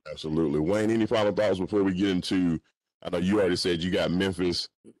 Absolutely. Wayne, any final thoughts before we get into, I know you already said you got Memphis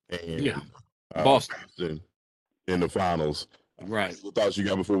and Boston in the finals. Right. What thoughts you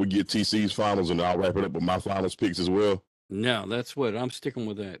got before we get TC's finals, and I'll wrap it up with my finals picks as well? No, that's what I'm sticking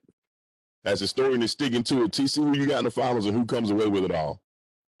with that. As the story is sticking to it, TC, who you got in the finals and who comes away with it all?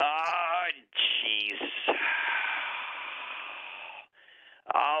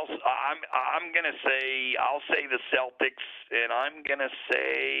 I'm gonna say I'll say the Celtics, and I'm gonna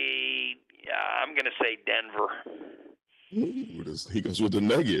say Denver. He goes with the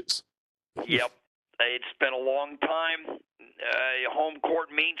Nuggets. Yep, it's been a long time. Home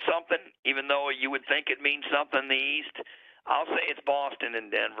court means something, even though you would think it means something in the East. I'll say it's Boston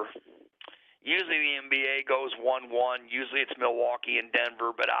and Denver. Usually the NBA goes 1-1. Usually it's Milwaukee and Denver,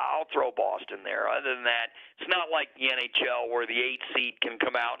 but I'll throw Boston there. Other than that, it's not like the NHL where the 8th seed can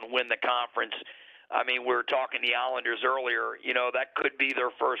come out and win the conference. I mean, we were talking the Islanders earlier. You know, that could be their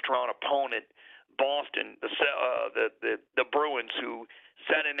first-round opponent. Boston, the Bruins, who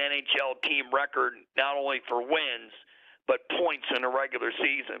set an NHL team record not only for wins but points in a regular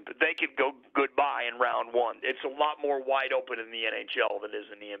season. But they could go goodbye in round one. It's a lot more wide open in the NHL than it is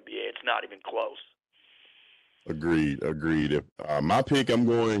in the NBA. It's not even close. Agreed. My pick, I'm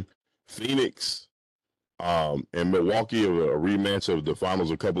going Phoenix and Milwaukee, a rematch of the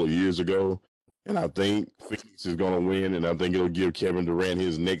finals a couple of years ago. And I think Phoenix is going to win, and I think it'll give Kevin Durant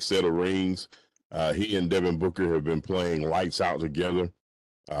his next set of rings. He and Devin Booker have been playing lights out together.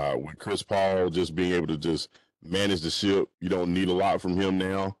 With Chris Paul just being able to just manage the ship, you don't need a lot from him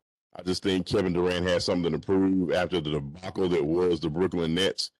now. I just think Kevin Durant has something to prove after the debacle that was the Brooklyn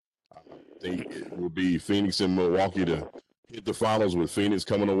Nets. I think it will be Phoenix and Milwaukee to hit the finals, with Phoenix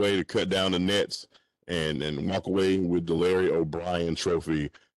coming away to cut down the Nets and walk away with the Larry O'Brien trophy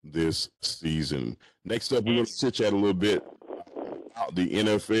this season. Next up, we're going to chit-chat a little bit about the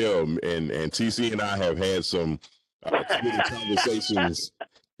NFL, and TC and I have had some Twitter conversations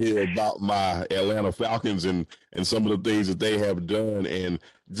here about my Atlanta Falcons and some of the things that they have done. And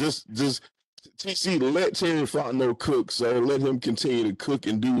just TC, let Terry Fontenot cook, sir. Let him continue to cook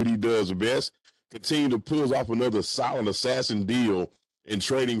and do what he does best. continue to pull off another solid assassin deal in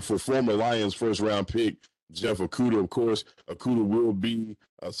trading for former Lions first-round pick Jeff Okudah. Of course, Okudah will be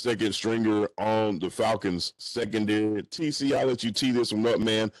a second stringer on the Falcons secondary. TC, I'll let you tee this one up,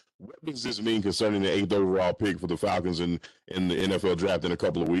 man. What does this mean concerning the 8th overall pick for the Falcons in the NFL draft in a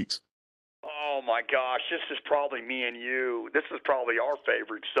couple of weeks? Oh my gosh, this is probably me and you. This is probably our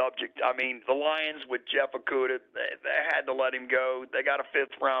favorite subject. I mean, the Lions with Jeff Okudah, they had to let him go. They got a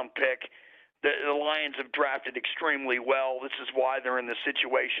 5th-round pick. The Lions have drafted extremely well. This is why they're in the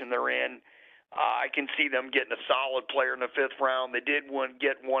situation they're in. I can see them getting a solid player in the 5th round. They did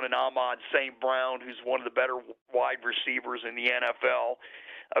get one in Ahmad St. Brown, who's one of the better wide receivers in the NFL.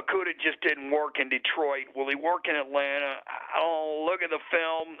 Okudah just didn't work in Detroit. Will he work in Atlanta? I don't look at the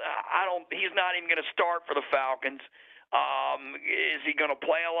film. He's not even going to start for the Falcons. Is he going to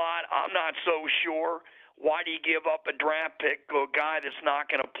play a lot? I'm not so sure. Why do you give up a draft pick to a guy that's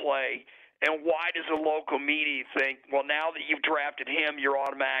not going to play? And why does the local media think, well, now that you've drafted him, you're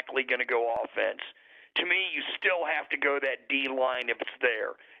automatically going to go offense? To me, you still have to go that D line if it's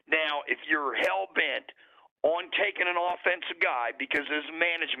there. Now, if you're hell-bent on taking an offensive guy because as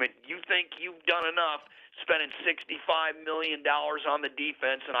management, you think you've done enough spending $65 million on the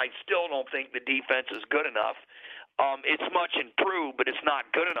defense, and I still don't think the defense is good enough. It's much improved, but it's not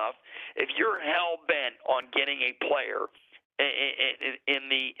good enough. If you're hell-bent on getting a player in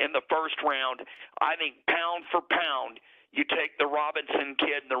the first round, I think pound for pound, you take the Robinson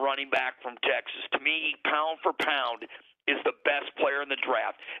kid and the running back from Texas. To me, pound for pound is the best player in the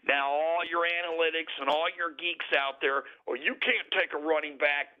draft. Now, all your analytics and all your geeks out there, you can't take a running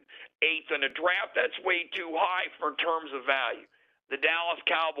back 8th in a draft. That's way too high for terms of value. The Dallas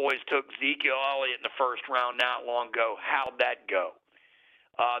Cowboys took Ezekiel Elliott in the 1st round not long ago. How'd that go?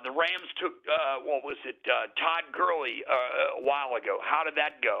 The Rams took, Todd Gurley a while ago. How did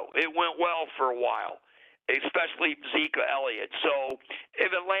that go? It went well for a while, especially Zeke Elliott. So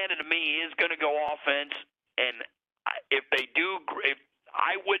if Atlanta, to me, is going to go offense, and if they do, if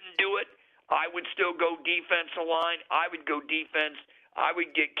I wouldn't do it, I would still go defensive line. I would go defense. I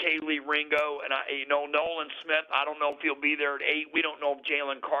would get Kaylee Ringo, and Nolan Smith. I don't know if he'll be there at 8. We don't know if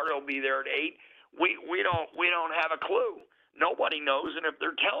Jalen Carter will be there at 8. We don't have a clue. Nobody knows, and if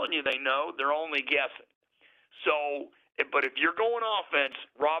they're telling you they know, they're only guessing. So, but if you're going offense,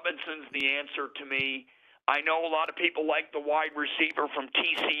 Robinson's the answer to me. I know a lot of people like the wide receiver from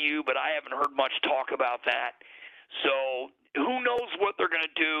TCU, but I haven't heard much talk about that. So who knows what they're going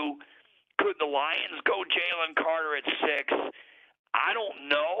to do? Could the Lions go Jalen Carter at 6? I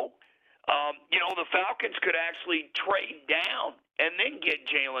don't know. The Falcons could actually trade down and then get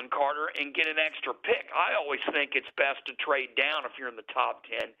Jalen Carter and get an extra pick. I always think it's best to trade down if you're in the top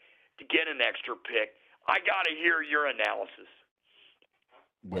 10 to get an extra pick. I got to hear your analysis.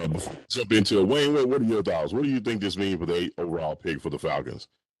 Well, before we jump into it, Wayne, what are your thoughts? What do you think this means for the 8th overall pick for the Falcons?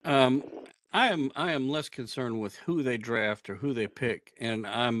 I am less concerned with who they draft or who they pick, and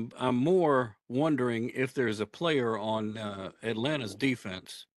I'm more wondering if there's a player on Atlanta's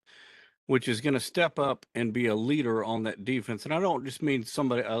defense which is going to step up and be a leader on that defense. And I don't just mean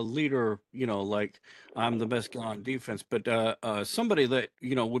a leader, like I'm the best guy on defense, but somebody that,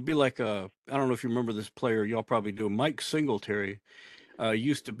 would be like I don't know if you remember this player, y'all probably do, Mike Singletary.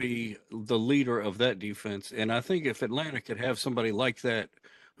 Used to be the leader of that defense. And I think if Atlanta could have somebody like that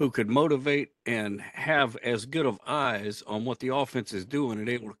who could motivate and have as good of eyes on what the offense is doing and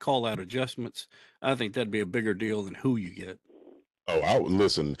able to call out adjustments, I think that'd be a bigger deal than who you get. Oh,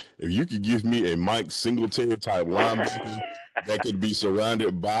 listen, if you could give me a Mike Singletary type linebacker that could be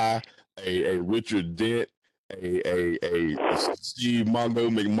surrounded by a Richard Dent, a Steve Mongo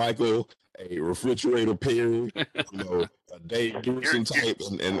McMichael, a Refrigerator Perry, a Dave Pearson type,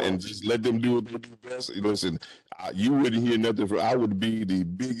 and just let them do what they do best. Listen, you wouldn't hear nothing from. I would be the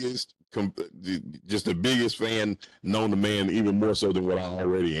biggest, just the biggest fan known to man, even more so than what I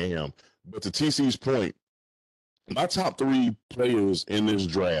already am. But to TC's point, my top 3 players in this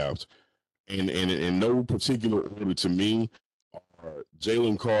draft, and in no particular order to me, are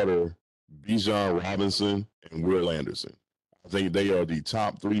Jalen Carter, Bijan Robinson, and Will Anderson. I think they are the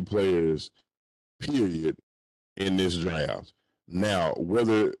top 3 players, period, in this draft. Now,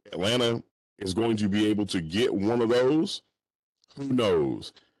 whether Atlanta is going to be able to get one of those, who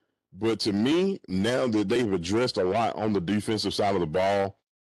knows? But to me, now that they've addressed a lot on the defensive side of the ball,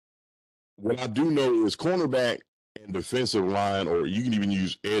 what I do know is cornerback and defensive line, or you can even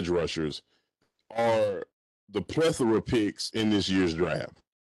use edge rushers, are the plethora picks in this year's draft.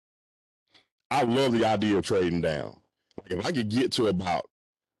 I love the idea of trading down. If I could get to about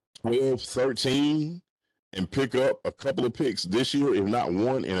 12, 13 and pick up a couple of picks this year, if not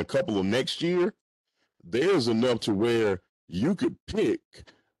one, and a couple of next year, there's enough to where you could get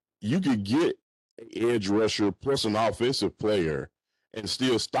an edge rusher plus an offensive player and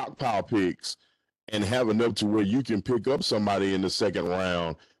still stockpile picks and have enough to where you can pick up somebody in the second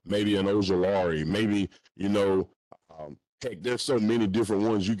round, maybe an Ojolari, maybe, heck, there's so many different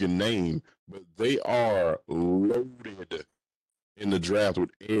ones you can name, but they are loaded in the draft with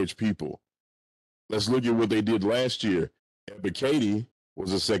edge people. Let's look at what they did last year. Ebiketie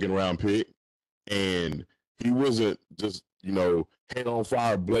was a second round pick, and he wasn't just, head on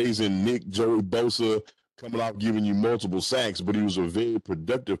fire, blazing Nick, Joey Bosa, coming off giving you multiple sacks, but he was a very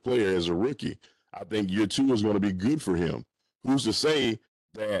productive player as a rookie. I think year 2 is going to be good for him. Who's to say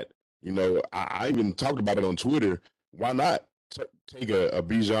that, I even talked about it on Twitter. Why not take a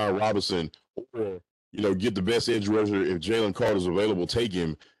Bijan Robinson or, get the best edge rusher if Jalen Carter's available, take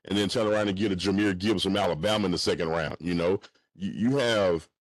him, and then turn around and get a Jahmyr Gibbs from Alabama in the second round. You have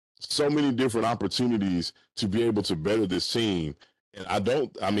so many different opportunities to be able to better this team. And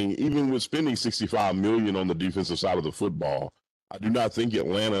even with spending $65 million on the defensive side of the football, I do not think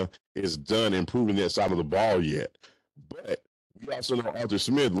Atlanta is done improving that side of the ball yet. But we also know Arthur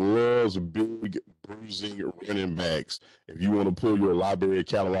Smith loves big, bruising running backs. If you want to pull your library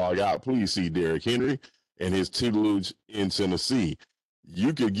catalog out, please see Derrick Henry and his tutelage in Tennessee.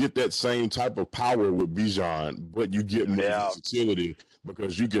 You could get that same type of power with Bijan, but you get more versatility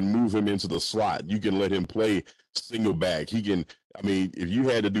because you can move him into the slot. You can let him play single back. He can, if you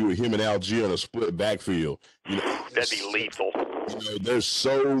had to do with him and Algier in a split backfield, that'd be lethal. There's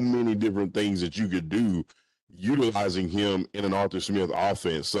so many different things that you could do utilizing him in an Arthur Smith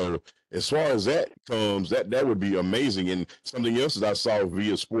offense. So as far as that comes, that would be amazing. And something else that I saw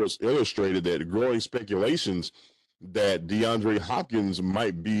via Sports Illustrated, that growing speculations that DeAndre Hopkins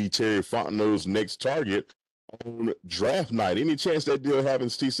might be Terry Fontenot's next target on draft night. Any chance that deal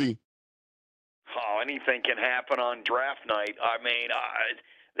happens, TC? Oh, anything can happen on draft night.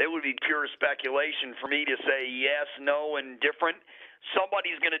 That would be pure speculation for me to say yes, no, and different.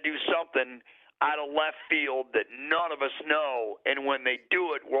 Somebody's going to do something out of left field that none of us know, and when they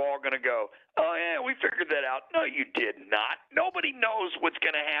do it, we're all going to go, oh, yeah, we figured that out. No, you did not. Nobody knows what's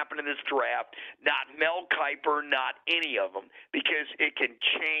going to happen in this draft, not Mel Kiper, not any of them, because it can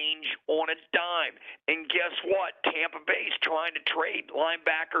change on a dime. And guess what? Tampa Bay's trying to trade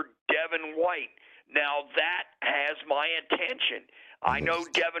linebacker Devin White. Now, that has my attention. I know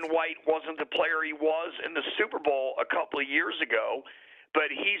Devin White wasn't the player he was in the Super Bowl a couple of years ago, but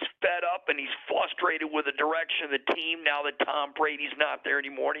he's fed up and he's frustrated with the direction of the team now that Tom Brady's not there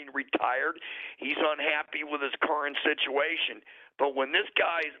anymore and he retired. He's unhappy with his current situation. But when this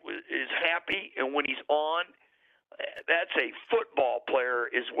guy is happy and when he's on, that's a football player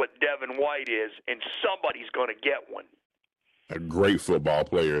is what Devin White is, and somebody's going to get one. A great football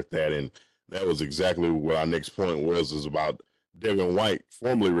player at that, and that was exactly what our next point was about Devin White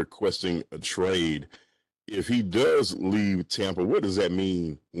formally requesting a trade. If he does leave Tampa, what does that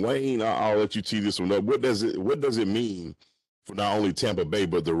mean? Wayne, I'll let you tee this one up. What does it mean for not only Tampa Bay,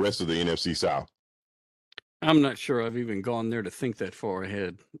 but the rest of the NFC South? I'm not sure I've even gone there to think that far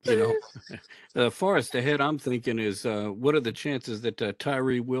ahead. Farthest ahead I'm thinking is what are the chances that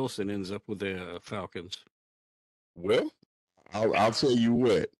Tyree Wilson ends up with the Falcons? Well, I'll tell you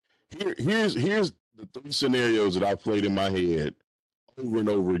what. Here's the 3 scenarios that I've played in my head over and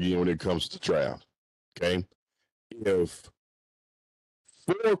over again when it comes to draft. Okay, if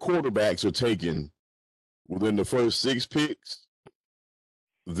 4 quarterbacks are taken within the first 6 picks,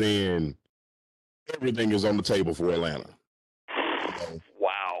 then everything is on the table for Atlanta.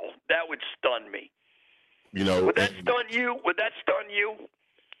 Wow, that would stun me. Would that stun you? Would that stun you?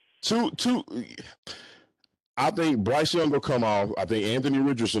 Two. I think Bryce Young will come off. I think Anthony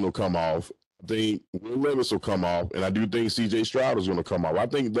Richardson will come off. I think Will Levis will come off, and I do think C.J. Stroud is going to come off. I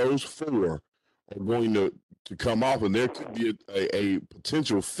think those 4 are going to come off, and there could be a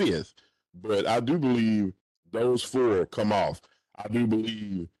potential 5th, but I do believe those 4 come off. I do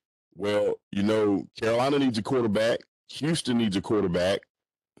believe, Carolina needs a quarterback, Houston needs a quarterback,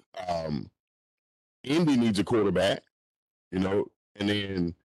 Indy needs a quarterback, and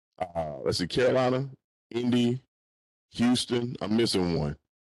then let's see, Carolina, Indy, Houston. I'm missing one.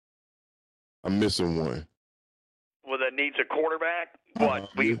 Well, that needs a quarterback. What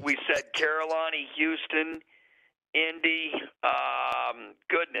we said: Carolina, Houston, Indy.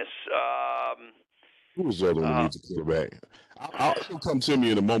 Who was the other one needs a quarterback? It'll come to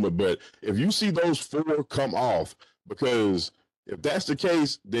me in a moment. But if you see those 4 come off, because if that's the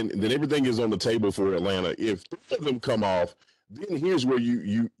case, then everything is on the table for Atlanta. If 3 of them come off, then here's where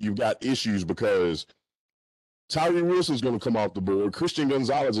you've got issues, because Tyree Wilson is going to come off the board. Christian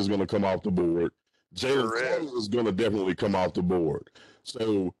Gonzalez is going to come off the board. Jalen Carter is going to definitely come off the board.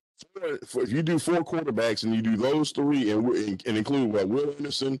 So if you do 4 quarterbacks and you do those 3 and include Will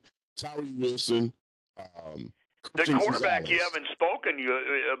Anderson, Tyree Wilson, the quarterback Gonzalez. you haven't spoken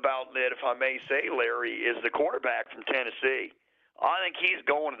about that, if I may say, Larry, is the quarterback from Tennessee. I think he's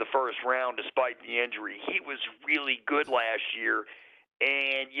going to the first round despite the injury. He was really good last year.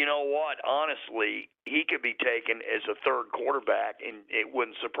 And you know what? Honestly, he could be taken as a third quarterback, and it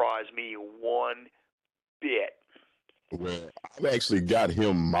wouldn't surprise me one bit. Well, I've actually got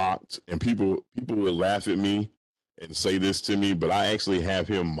him mocked, and people will laugh at me and say this to me, but I actually have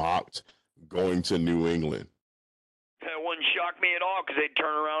him mocked going to New England. It wouldn't shock me at all because they'd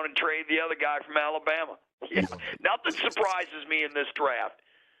turn around and trade the other guy from Alabama. Yeah, nothing surprises me in this draft.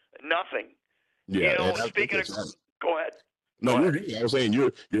 Nothing. Yeah. You know, speaking of, go ahead. No, you're good. I was saying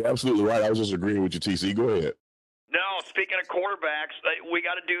you're absolutely right. I was just agreeing with you, TC. Go ahead. No, speaking of quarterbacks, we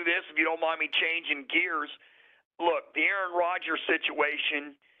got to do this if you don't mind me changing gears. Look, the Aaron Rodgers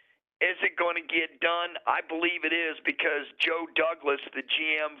situation, is it going to get done? I believe it is because Joe Douglas, the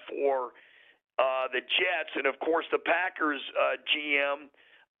GM for the Jets, and of course the Packers GM,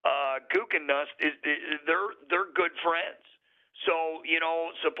 Gutekunst, they're good friends. So, you know,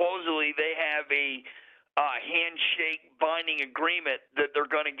 supposedly they have a handshake binding agreement that they're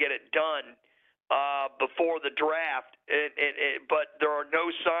going to get it done before the draft. But there are no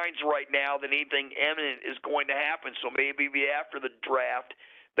signs right now that anything imminent is going to happen. So maybe after the draft,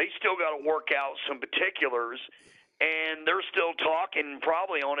 they still got to work out some particulars. And they're still talking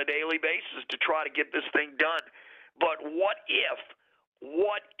probably on a daily basis to try to get this thing done. But what if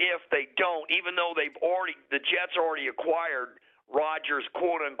they don't, even though the Jets already acquired Rodgers'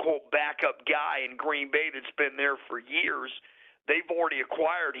 quote-unquote backup guy in Green Bay that's been there for years. They've already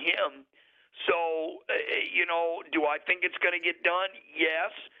acquired him. So, you know, do I think it's going to get done?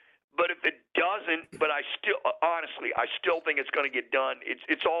 Yes. But if it doesn't, but I still think it's going to get done.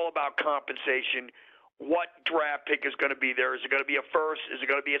 It's all about compensation. What draft pick is going to be there? Is it going to be a first? Is it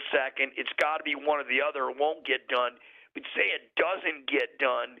going to be a second? It's got to be one or the other. It won't get done. But say it doesn't get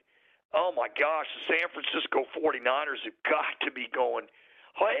done, oh, my gosh, the San Francisco 49ers have got to be going,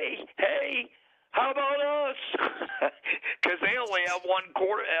 hey, how about us? Because they only have one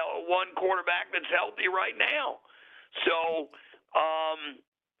quarterback that's healthy right now. So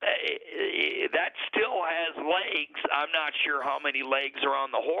that still has legs. I'm not sure how many legs are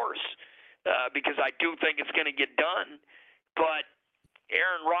on the horse because I do think it's going to get done. But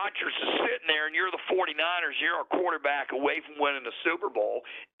Aaron Rodgers is sitting there, and you're the 49ers. You're a quarterback away from winning the Super Bowl.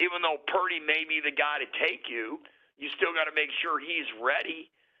 Even though Purdy may be the guy to take you, you still got to make sure he's ready.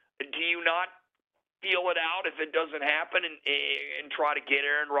 Do you not feel it out if it doesn't happen and try to get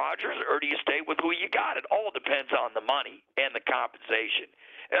Aaron Rodgers, or do you stay with who you got? It all depends on the money and the compensation.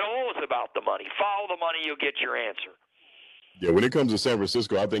 It all is about the money. Follow the money, you'll get your answer. Yeah, when it comes to San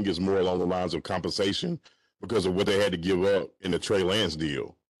Francisco, I think it's more along the lines of compensation because of what they had to give up in the Trey Lance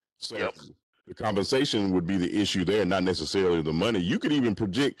deal. So the compensation would be the issue there, not necessarily the money. You could even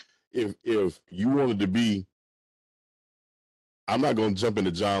predict if you wanted to be, I'm not going to jump into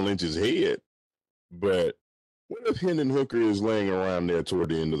John Lynch's head, but what if Hendon Hooker is laying around there toward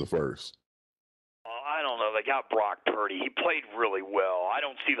the end of the first? I don't know. They got Brock Purdy. He played really well. I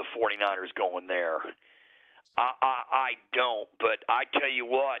don't see the 49ers going there. I don't, but I tell you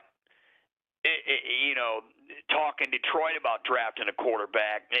what, you know, talking Detroit about drafting a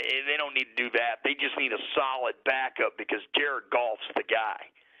quarterback, they don't need to do that. They just need a solid backup because Jared Goff's the guy.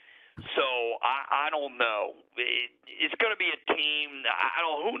 So I don't know. It's going to be a team.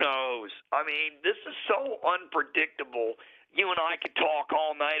 Who knows? I mean, this is so unpredictable. You and I could talk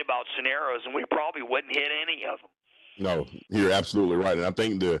all night about scenarios, and we probably wouldn't hit any of them. No, you're absolutely right. And I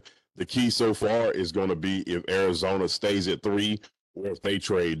think the key so far is going to be if Arizona stays at 3 or if they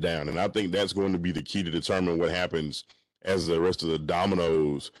trade down. And I think that's going to be the key to determine what happens as the rest of the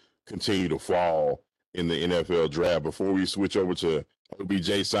dominoes continue to fall in the NFL draft. Before we switch over to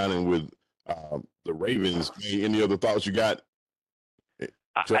OBJ signing with the Ravens, any other thoughts you got? You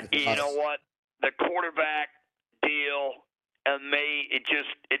know what? The quarterback deal,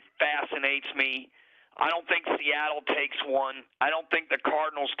 it fascinates me. I don't think Seattle takes one. I don't think the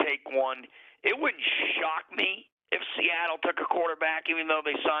Cardinals take one. It wouldn't shock me if Seattle took a quarterback, even though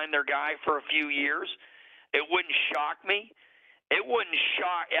they signed their guy for a few years. It wouldn't shock me. It wouldn't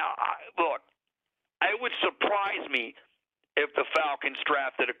shock. Look, it would surprise me if the Falcons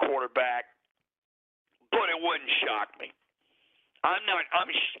drafted a quarterback, but it wouldn't shock me. I'm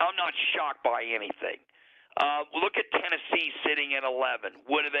not shocked by anything. Look at Tennessee sitting at 11.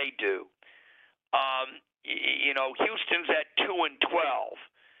 What do? You know, Houston's at 2-12.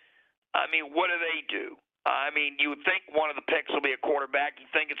 I mean, what do they do? I mean, you would think one of the picks will be a quarterback. You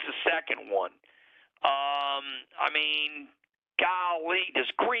think it's the second one. I mean, golly, does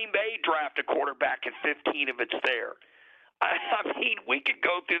Green Bay draft a quarterback at 15 if it's there? I mean, we could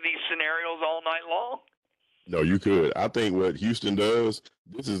go through these scenarios all night long. No, you could. I think what Houston does,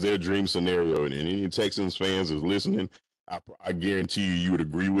 this is their dream scenario. And any Texans fans is listening, I guarantee you would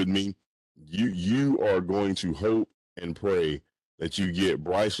agree with me. You are going to hope and pray that you get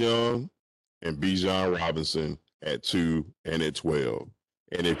Bryce Young and Bijan Robinson at 2 and at 12.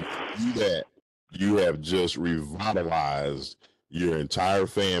 And if you do that, you have just revitalized your entire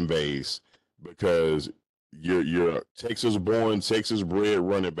fan base because your Texas-born, Texas-bred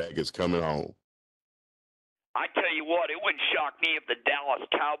running back is coming home. I tell you what, it wouldn't shock me if the Dallas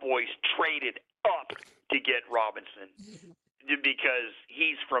Cowboys traded up to get Robinson because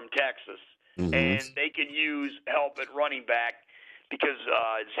he's from Texas. Mm-hmm. And they could use help at running back because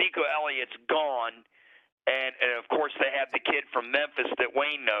Zeke Elliott's gone. And, of course, they have the kid from Memphis that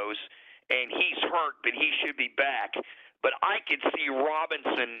Wayne knows, and he's hurt, but he should be back. But I could see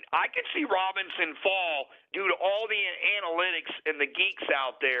Robinson fall due to all the analytics and the geeks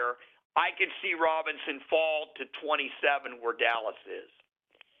out there. I could see Robinson fall to 27 where Dallas is.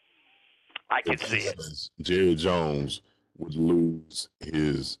 I could see it. Jerry Jones would lose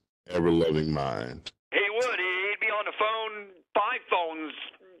his ever-loving mind. He would. He'd be on the phone, 5 phones.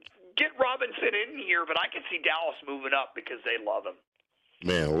 Get Robinson in here, but I can see Dallas moving up because they love him.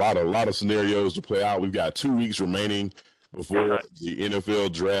 Man, a lot of scenarios to play out. We've got 2 weeks remaining before the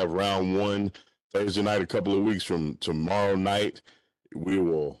NFL draft round 1. Thursday night, a couple of weeks from tomorrow night.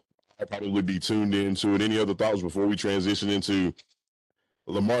 I'll probably be tuned into it. Any other thoughts before we transition into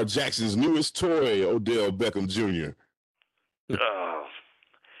Lamar Jackson's newest toy, Odell Beckham Jr.?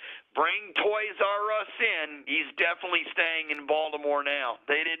 Bring Toys R Us in. He's definitely staying in Baltimore now.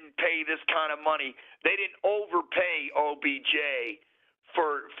 They didn't pay this kind of money. They didn't overpay OBJ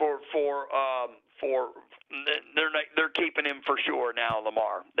they're keeping him for sure now,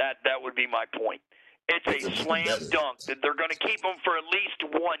 Lamar. That would be my point. It's a slam dunk that they're going to keep him for at least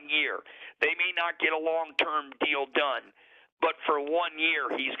 1 year. They may not get a long-term deal done, but for 1 year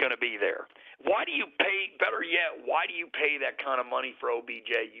he's going to be there. Why do you pay, better yet, why do you pay that kind of money for OBJ?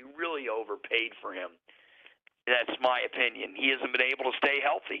 You really overpaid for him. That's my opinion. He hasn't been able to stay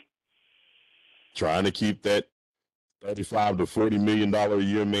healthy. Trying to keep that $35 to $40 million a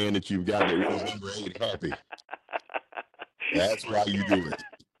year man that you've got that really happy. That's why you do it.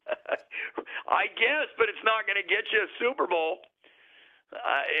 I guess, but it's not going to get you a Super Bowl.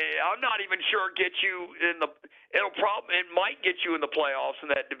 I'm not even sure it gets you in the. It might get you in the playoffs in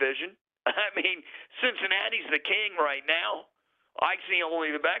that division. I mean, Cincinnati's the king right now. I see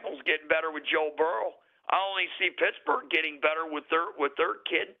only the Bengals getting better with Joe Burrow. I only see Pittsburgh getting better with their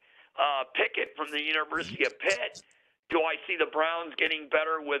kid Pickett from the University of Pitt. Do I see the Browns getting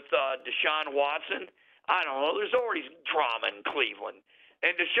better with Deshaun Watson? I don't know. There's always drama in Cleveland.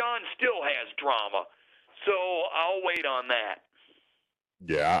 And Deshaun still has drama. So I'll wait on that.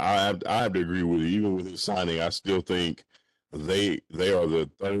 Yeah, I have to agree with you. Even with his signing, I still think they are the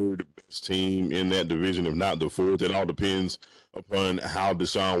third best team in that division, if not the fourth. It all depends upon how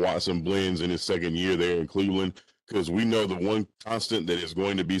Deshaun Watson blends in his second year there in Cleveland, because we know the one constant that is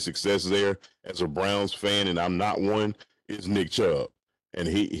going to be success there as a Browns fan, and I'm not one, is Nick Chubb. And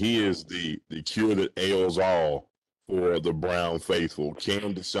he is the cure that ails all for the Brown faithful.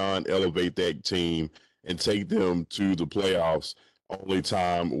 Can Deshaun elevate that team and take them to the playoffs? Only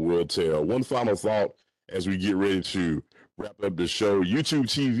time will tell. One final thought as we get ready to wrap up the show. YouTube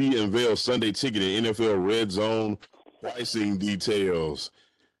TV unveils Sunday ticket and NFL Red Zone pricing details.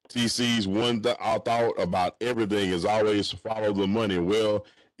 TC's one thought about everything is always follow the money. Well,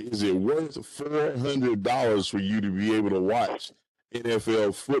 is it worth $400 for you to be able to watch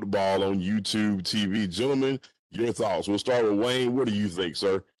NFL football on YouTube TV? Gentlemen, your thoughts. We'll start with Wayne. What do you think,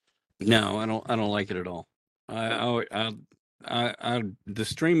 sir? No, I don't like it at all. The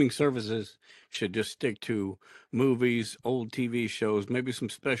streaming services should just stick to movies, old TV shows, maybe some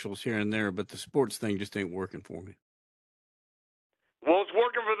specials here and there, but the sports thing just ain't working for me. Well, it's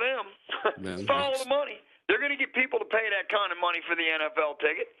working for them. Follow the money. They're going to get people to pay that kind of money for the NFL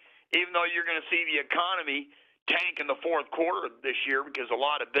ticket, even though you're going to see the economy tank in the fourth quarter this year because a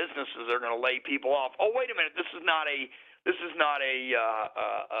lot of businesses are going to lay people off. Oh, wait a minute. This is not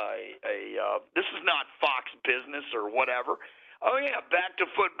Fox Business or whatever. Oh yeah, back to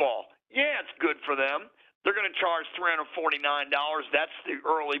football. Yeah, it's good for them. They're going to charge $349. That's the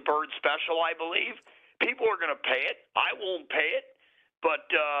early bird special, I believe. People are going to pay it. I won't pay it, but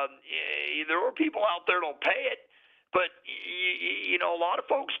there are people out there that'll pay it. But you know, a lot of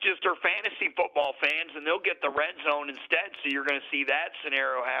folks just are fantasy football fans, and they'll get the red zone instead. So you're going to see that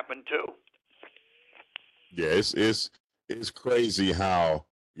scenario happen too. Yeah, it's crazy how,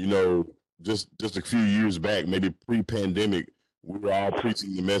 you know, just a few years back, maybe pre-pandemic, we were all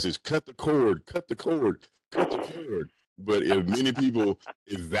preaching the message: cut the cord, cut the cord, cut the cord. But if many people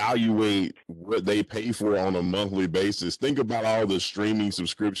evaluate what they pay for on a monthly basis, think about all the streaming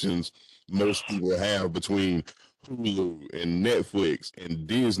subscriptions most people have between Hulu and Netflix and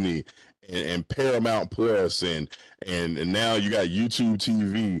Disney and Paramount Plus and now you got YouTube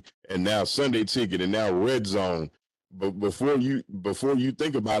TV and now Sunday Ticket and now Red Zone. But before you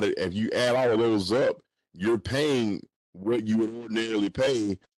think about it, if you add all of those up, you're paying what you would ordinarily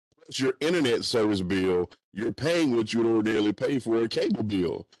pay plus your internet service bill. You're paying what you would ordinarily pay for a cable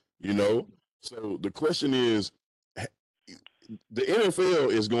bill. You know, so the question is, the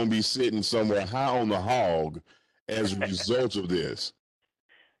NFL is going to be sitting somewhere high on the hog as a result of this.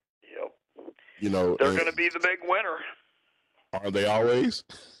 Yep. You know, they're going to be the big winner. Are they always?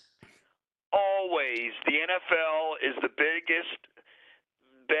 Always. The NFL is the biggest,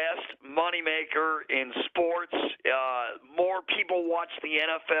 best moneymaker in sports. More people watch the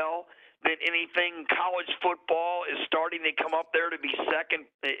NFL than anything. College football is starting to come up there to be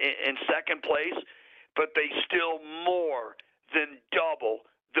in second place, but they still more than double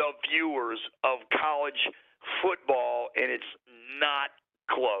the viewers of college football, and it's not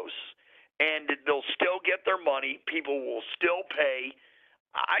close. And they'll still get their money. People will still pay.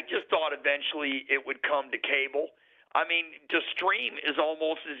 I just thought eventually it would come to cable. I mean, to stream is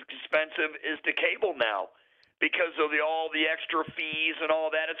almost as expensive as the cable now because of all the extra fees and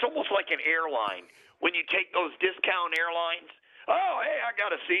all that. It's almost like an airline. When you take those discount airlines, oh, hey, I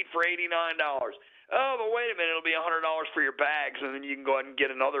got a seat for $89. Oh, but wait a minute, it'll be $100 for your bags, and then you can go ahead and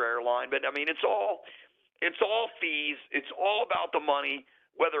get another airline. But, I mean, it's all fees. It's all about the money,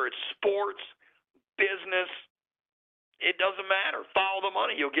 whether it's sports, business. It doesn't matter. Follow the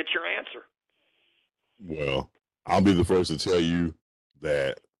money. You'll get your answer. Well, I'll be the first to tell you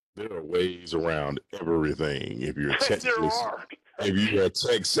that there are ways around everything. If you're if you're a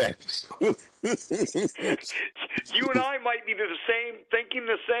tech savvy. You and I might be thinking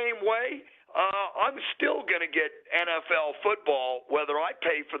the same way. I'm still going to get NFL football whether I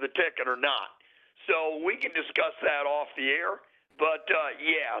pay for the ticket or not. So we can discuss that off the air. But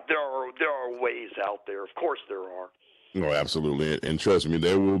yeah, there are ways out there. Of course there are. No, absolutely, and trust me,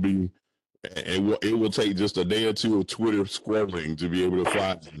 there will be. It will take just a day or two of Twitter scrolling to be able to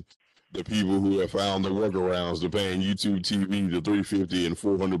find the people who have found the workarounds to paying YouTube TV the $350 and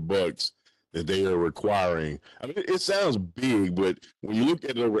 $400 that they are requiring. I mean, it sounds big, but when you look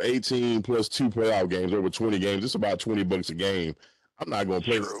at it over 18 plus 2 playoff games, over 20 games, it's about $20 a game. I'm not going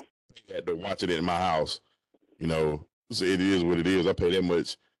to pay that to watch it in my house. You know, so it is what it is. I pay that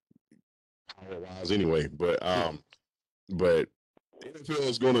much power-wise anyway, but NFL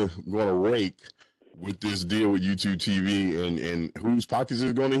is gonna rake with this deal with YouTube TV, and whose pockets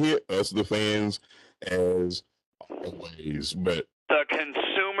is going to hit? Us, the fans, as always. But the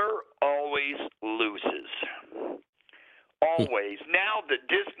consumer always loses. Always. Now the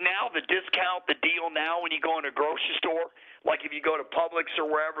discount, the deal now when you go in a grocery store, like if you go to Publix or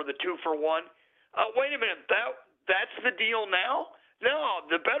wherever, the 2-for-1. Wait a minute, that's the deal now? No,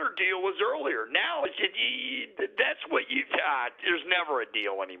 the better deal was earlier. Now that's what you got. There's never a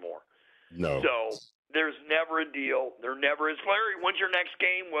deal anymore. No. So there's never a deal. There never is. Larry, when's your next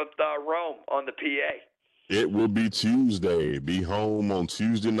game with Rome on the PA? It will be Tuesday. Be home on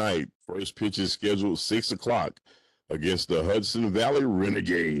Tuesday night. First pitch is scheduled 6 o'clock against the Hudson Valley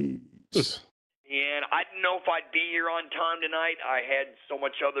Renegades. And I didn't know if I'd be here on time tonight. I had so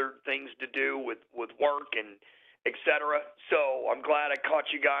much other things to do with work and etc. So I'm glad I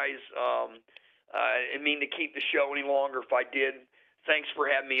caught you guys. I didn't mean to keep the show any longer if I did. Thanks for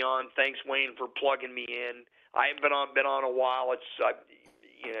having me on. Thanks, Wayne, for plugging me in. I haven't been on a while. It's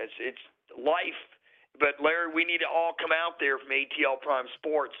life. But Larry, we need to all come out there from ATL Prime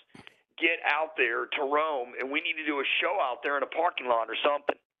Sports. Get out there to Rome, and we need to do a show out there in a parking lot or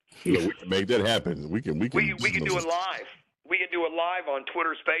something. Yeah, we can make that happen. We can do it live. We can do it live on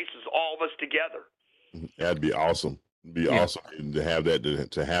Twitter Spaces, all of us together. That'd be awesome. It'd be awesome to have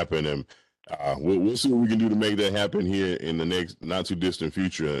that to happen, and we'll see what we can do to make that happen here in the next not too distant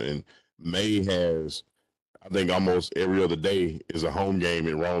future. And May has, I think, almost every other day is a home game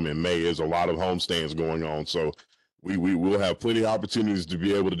in Rome. In May, there's a lot of home stands going on, so we will have plenty of opportunities to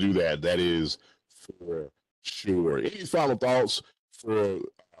be able to do that. That is for sure. Any final thoughts for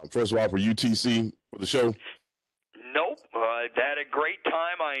first of all for UTC for the show? Nope. Had a great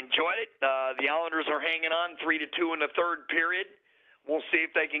time. I enjoyed it. The Islanders are hanging on 3-2 in the third period. We'll see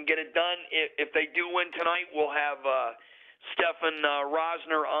if they can get it done. If they do win tonight, we'll have Stefan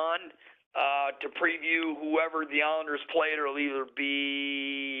Rosner on to preview whoever the Islanders play. It'll either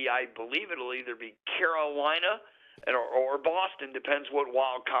be, I believe it'll either be Carolina or Boston, depends what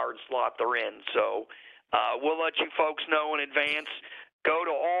wild card slot they're in. So we'll let you folks know in advance. Go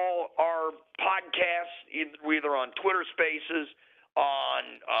to all our podcasts, either on Twitter Spaces,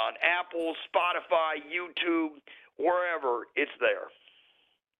 on Apple, Spotify, YouTube, wherever it's there.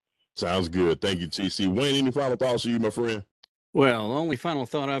 Sounds good. Thank you, TC. Wayne, any final thoughts from you, my friend? Well, the only final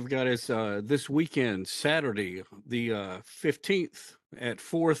thought I've got is this weekend, Saturday, the 15th at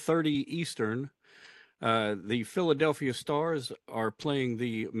 4:30 Eastern, the Philadelphia Stars are playing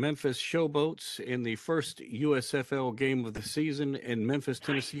the Memphis Showboats in the first USFL game of the season in Memphis,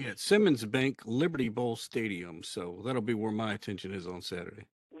 Tennessee at Simmons Bank Liberty Bowl Stadium. So that'll be where my attention is on Saturday.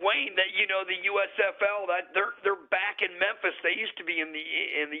 Wayne, that the USFL, that they're back in Memphis. They used to be in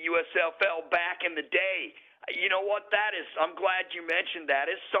the USFL back in the day. You know what that is? I'm glad you mentioned that.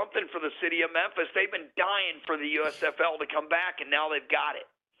 It's something for the city of Memphis. They've been dying for the USFL to come back, and now they've got it.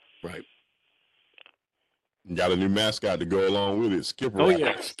 Right. Got a new mascot to go along with it, Skipper. Oh,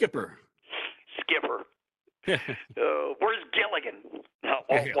 yeah, Skipper. Skipper. Where's Gilligan?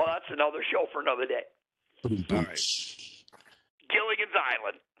 Well, that's another show for another day. All right. Gilligan's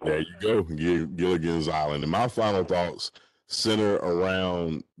Island. There you go, Gilligan's Island. And my final thoughts center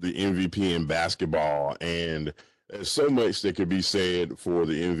around the MVP in basketball. And there's so much that could be said for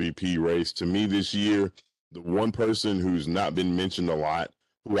the MVP race. To me this year, the one person who's not been mentioned a lot,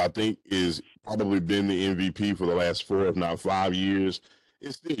 who I think is probably been the MVP for the last 4, if not 5 years,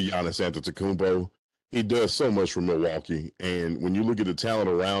 is still Giannis Antetokounmpo. He does so much for Milwaukee. And when you look at the talent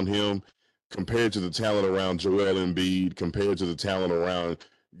around him, compared to the talent around Joel Embiid, compared to the talent around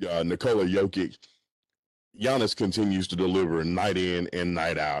Nikola Jokic, Giannis continues to deliver night in and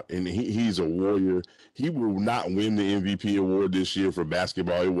night out. And he's a warrior. He will not win the MVP award this year for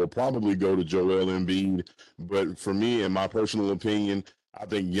basketball. It will probably go to Joel Embiid. But for me, in my personal opinion, I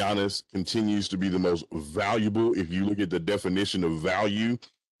think Giannis continues to be the most valuable. If you look at the definition of value,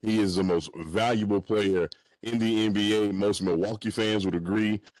 he is the most valuable player in the NBA. Most Milwaukee fans would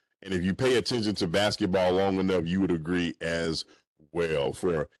agree. And if you pay attention to basketball long enough, you would agree as well.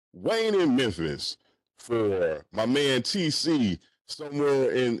 For Wayne in Memphis, for my man TC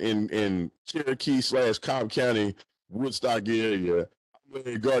somewhere in Cherokee/Cobb County, Woodstock area, I'm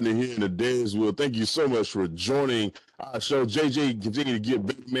Larry Gardner here in the Daysville. Thank you so much for joining our show. JJ, continue to get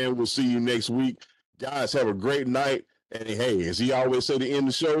better, man. We'll see you next week. Guys, have a great night. And hey, as he always say to end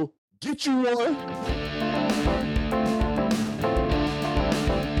the show, get you one.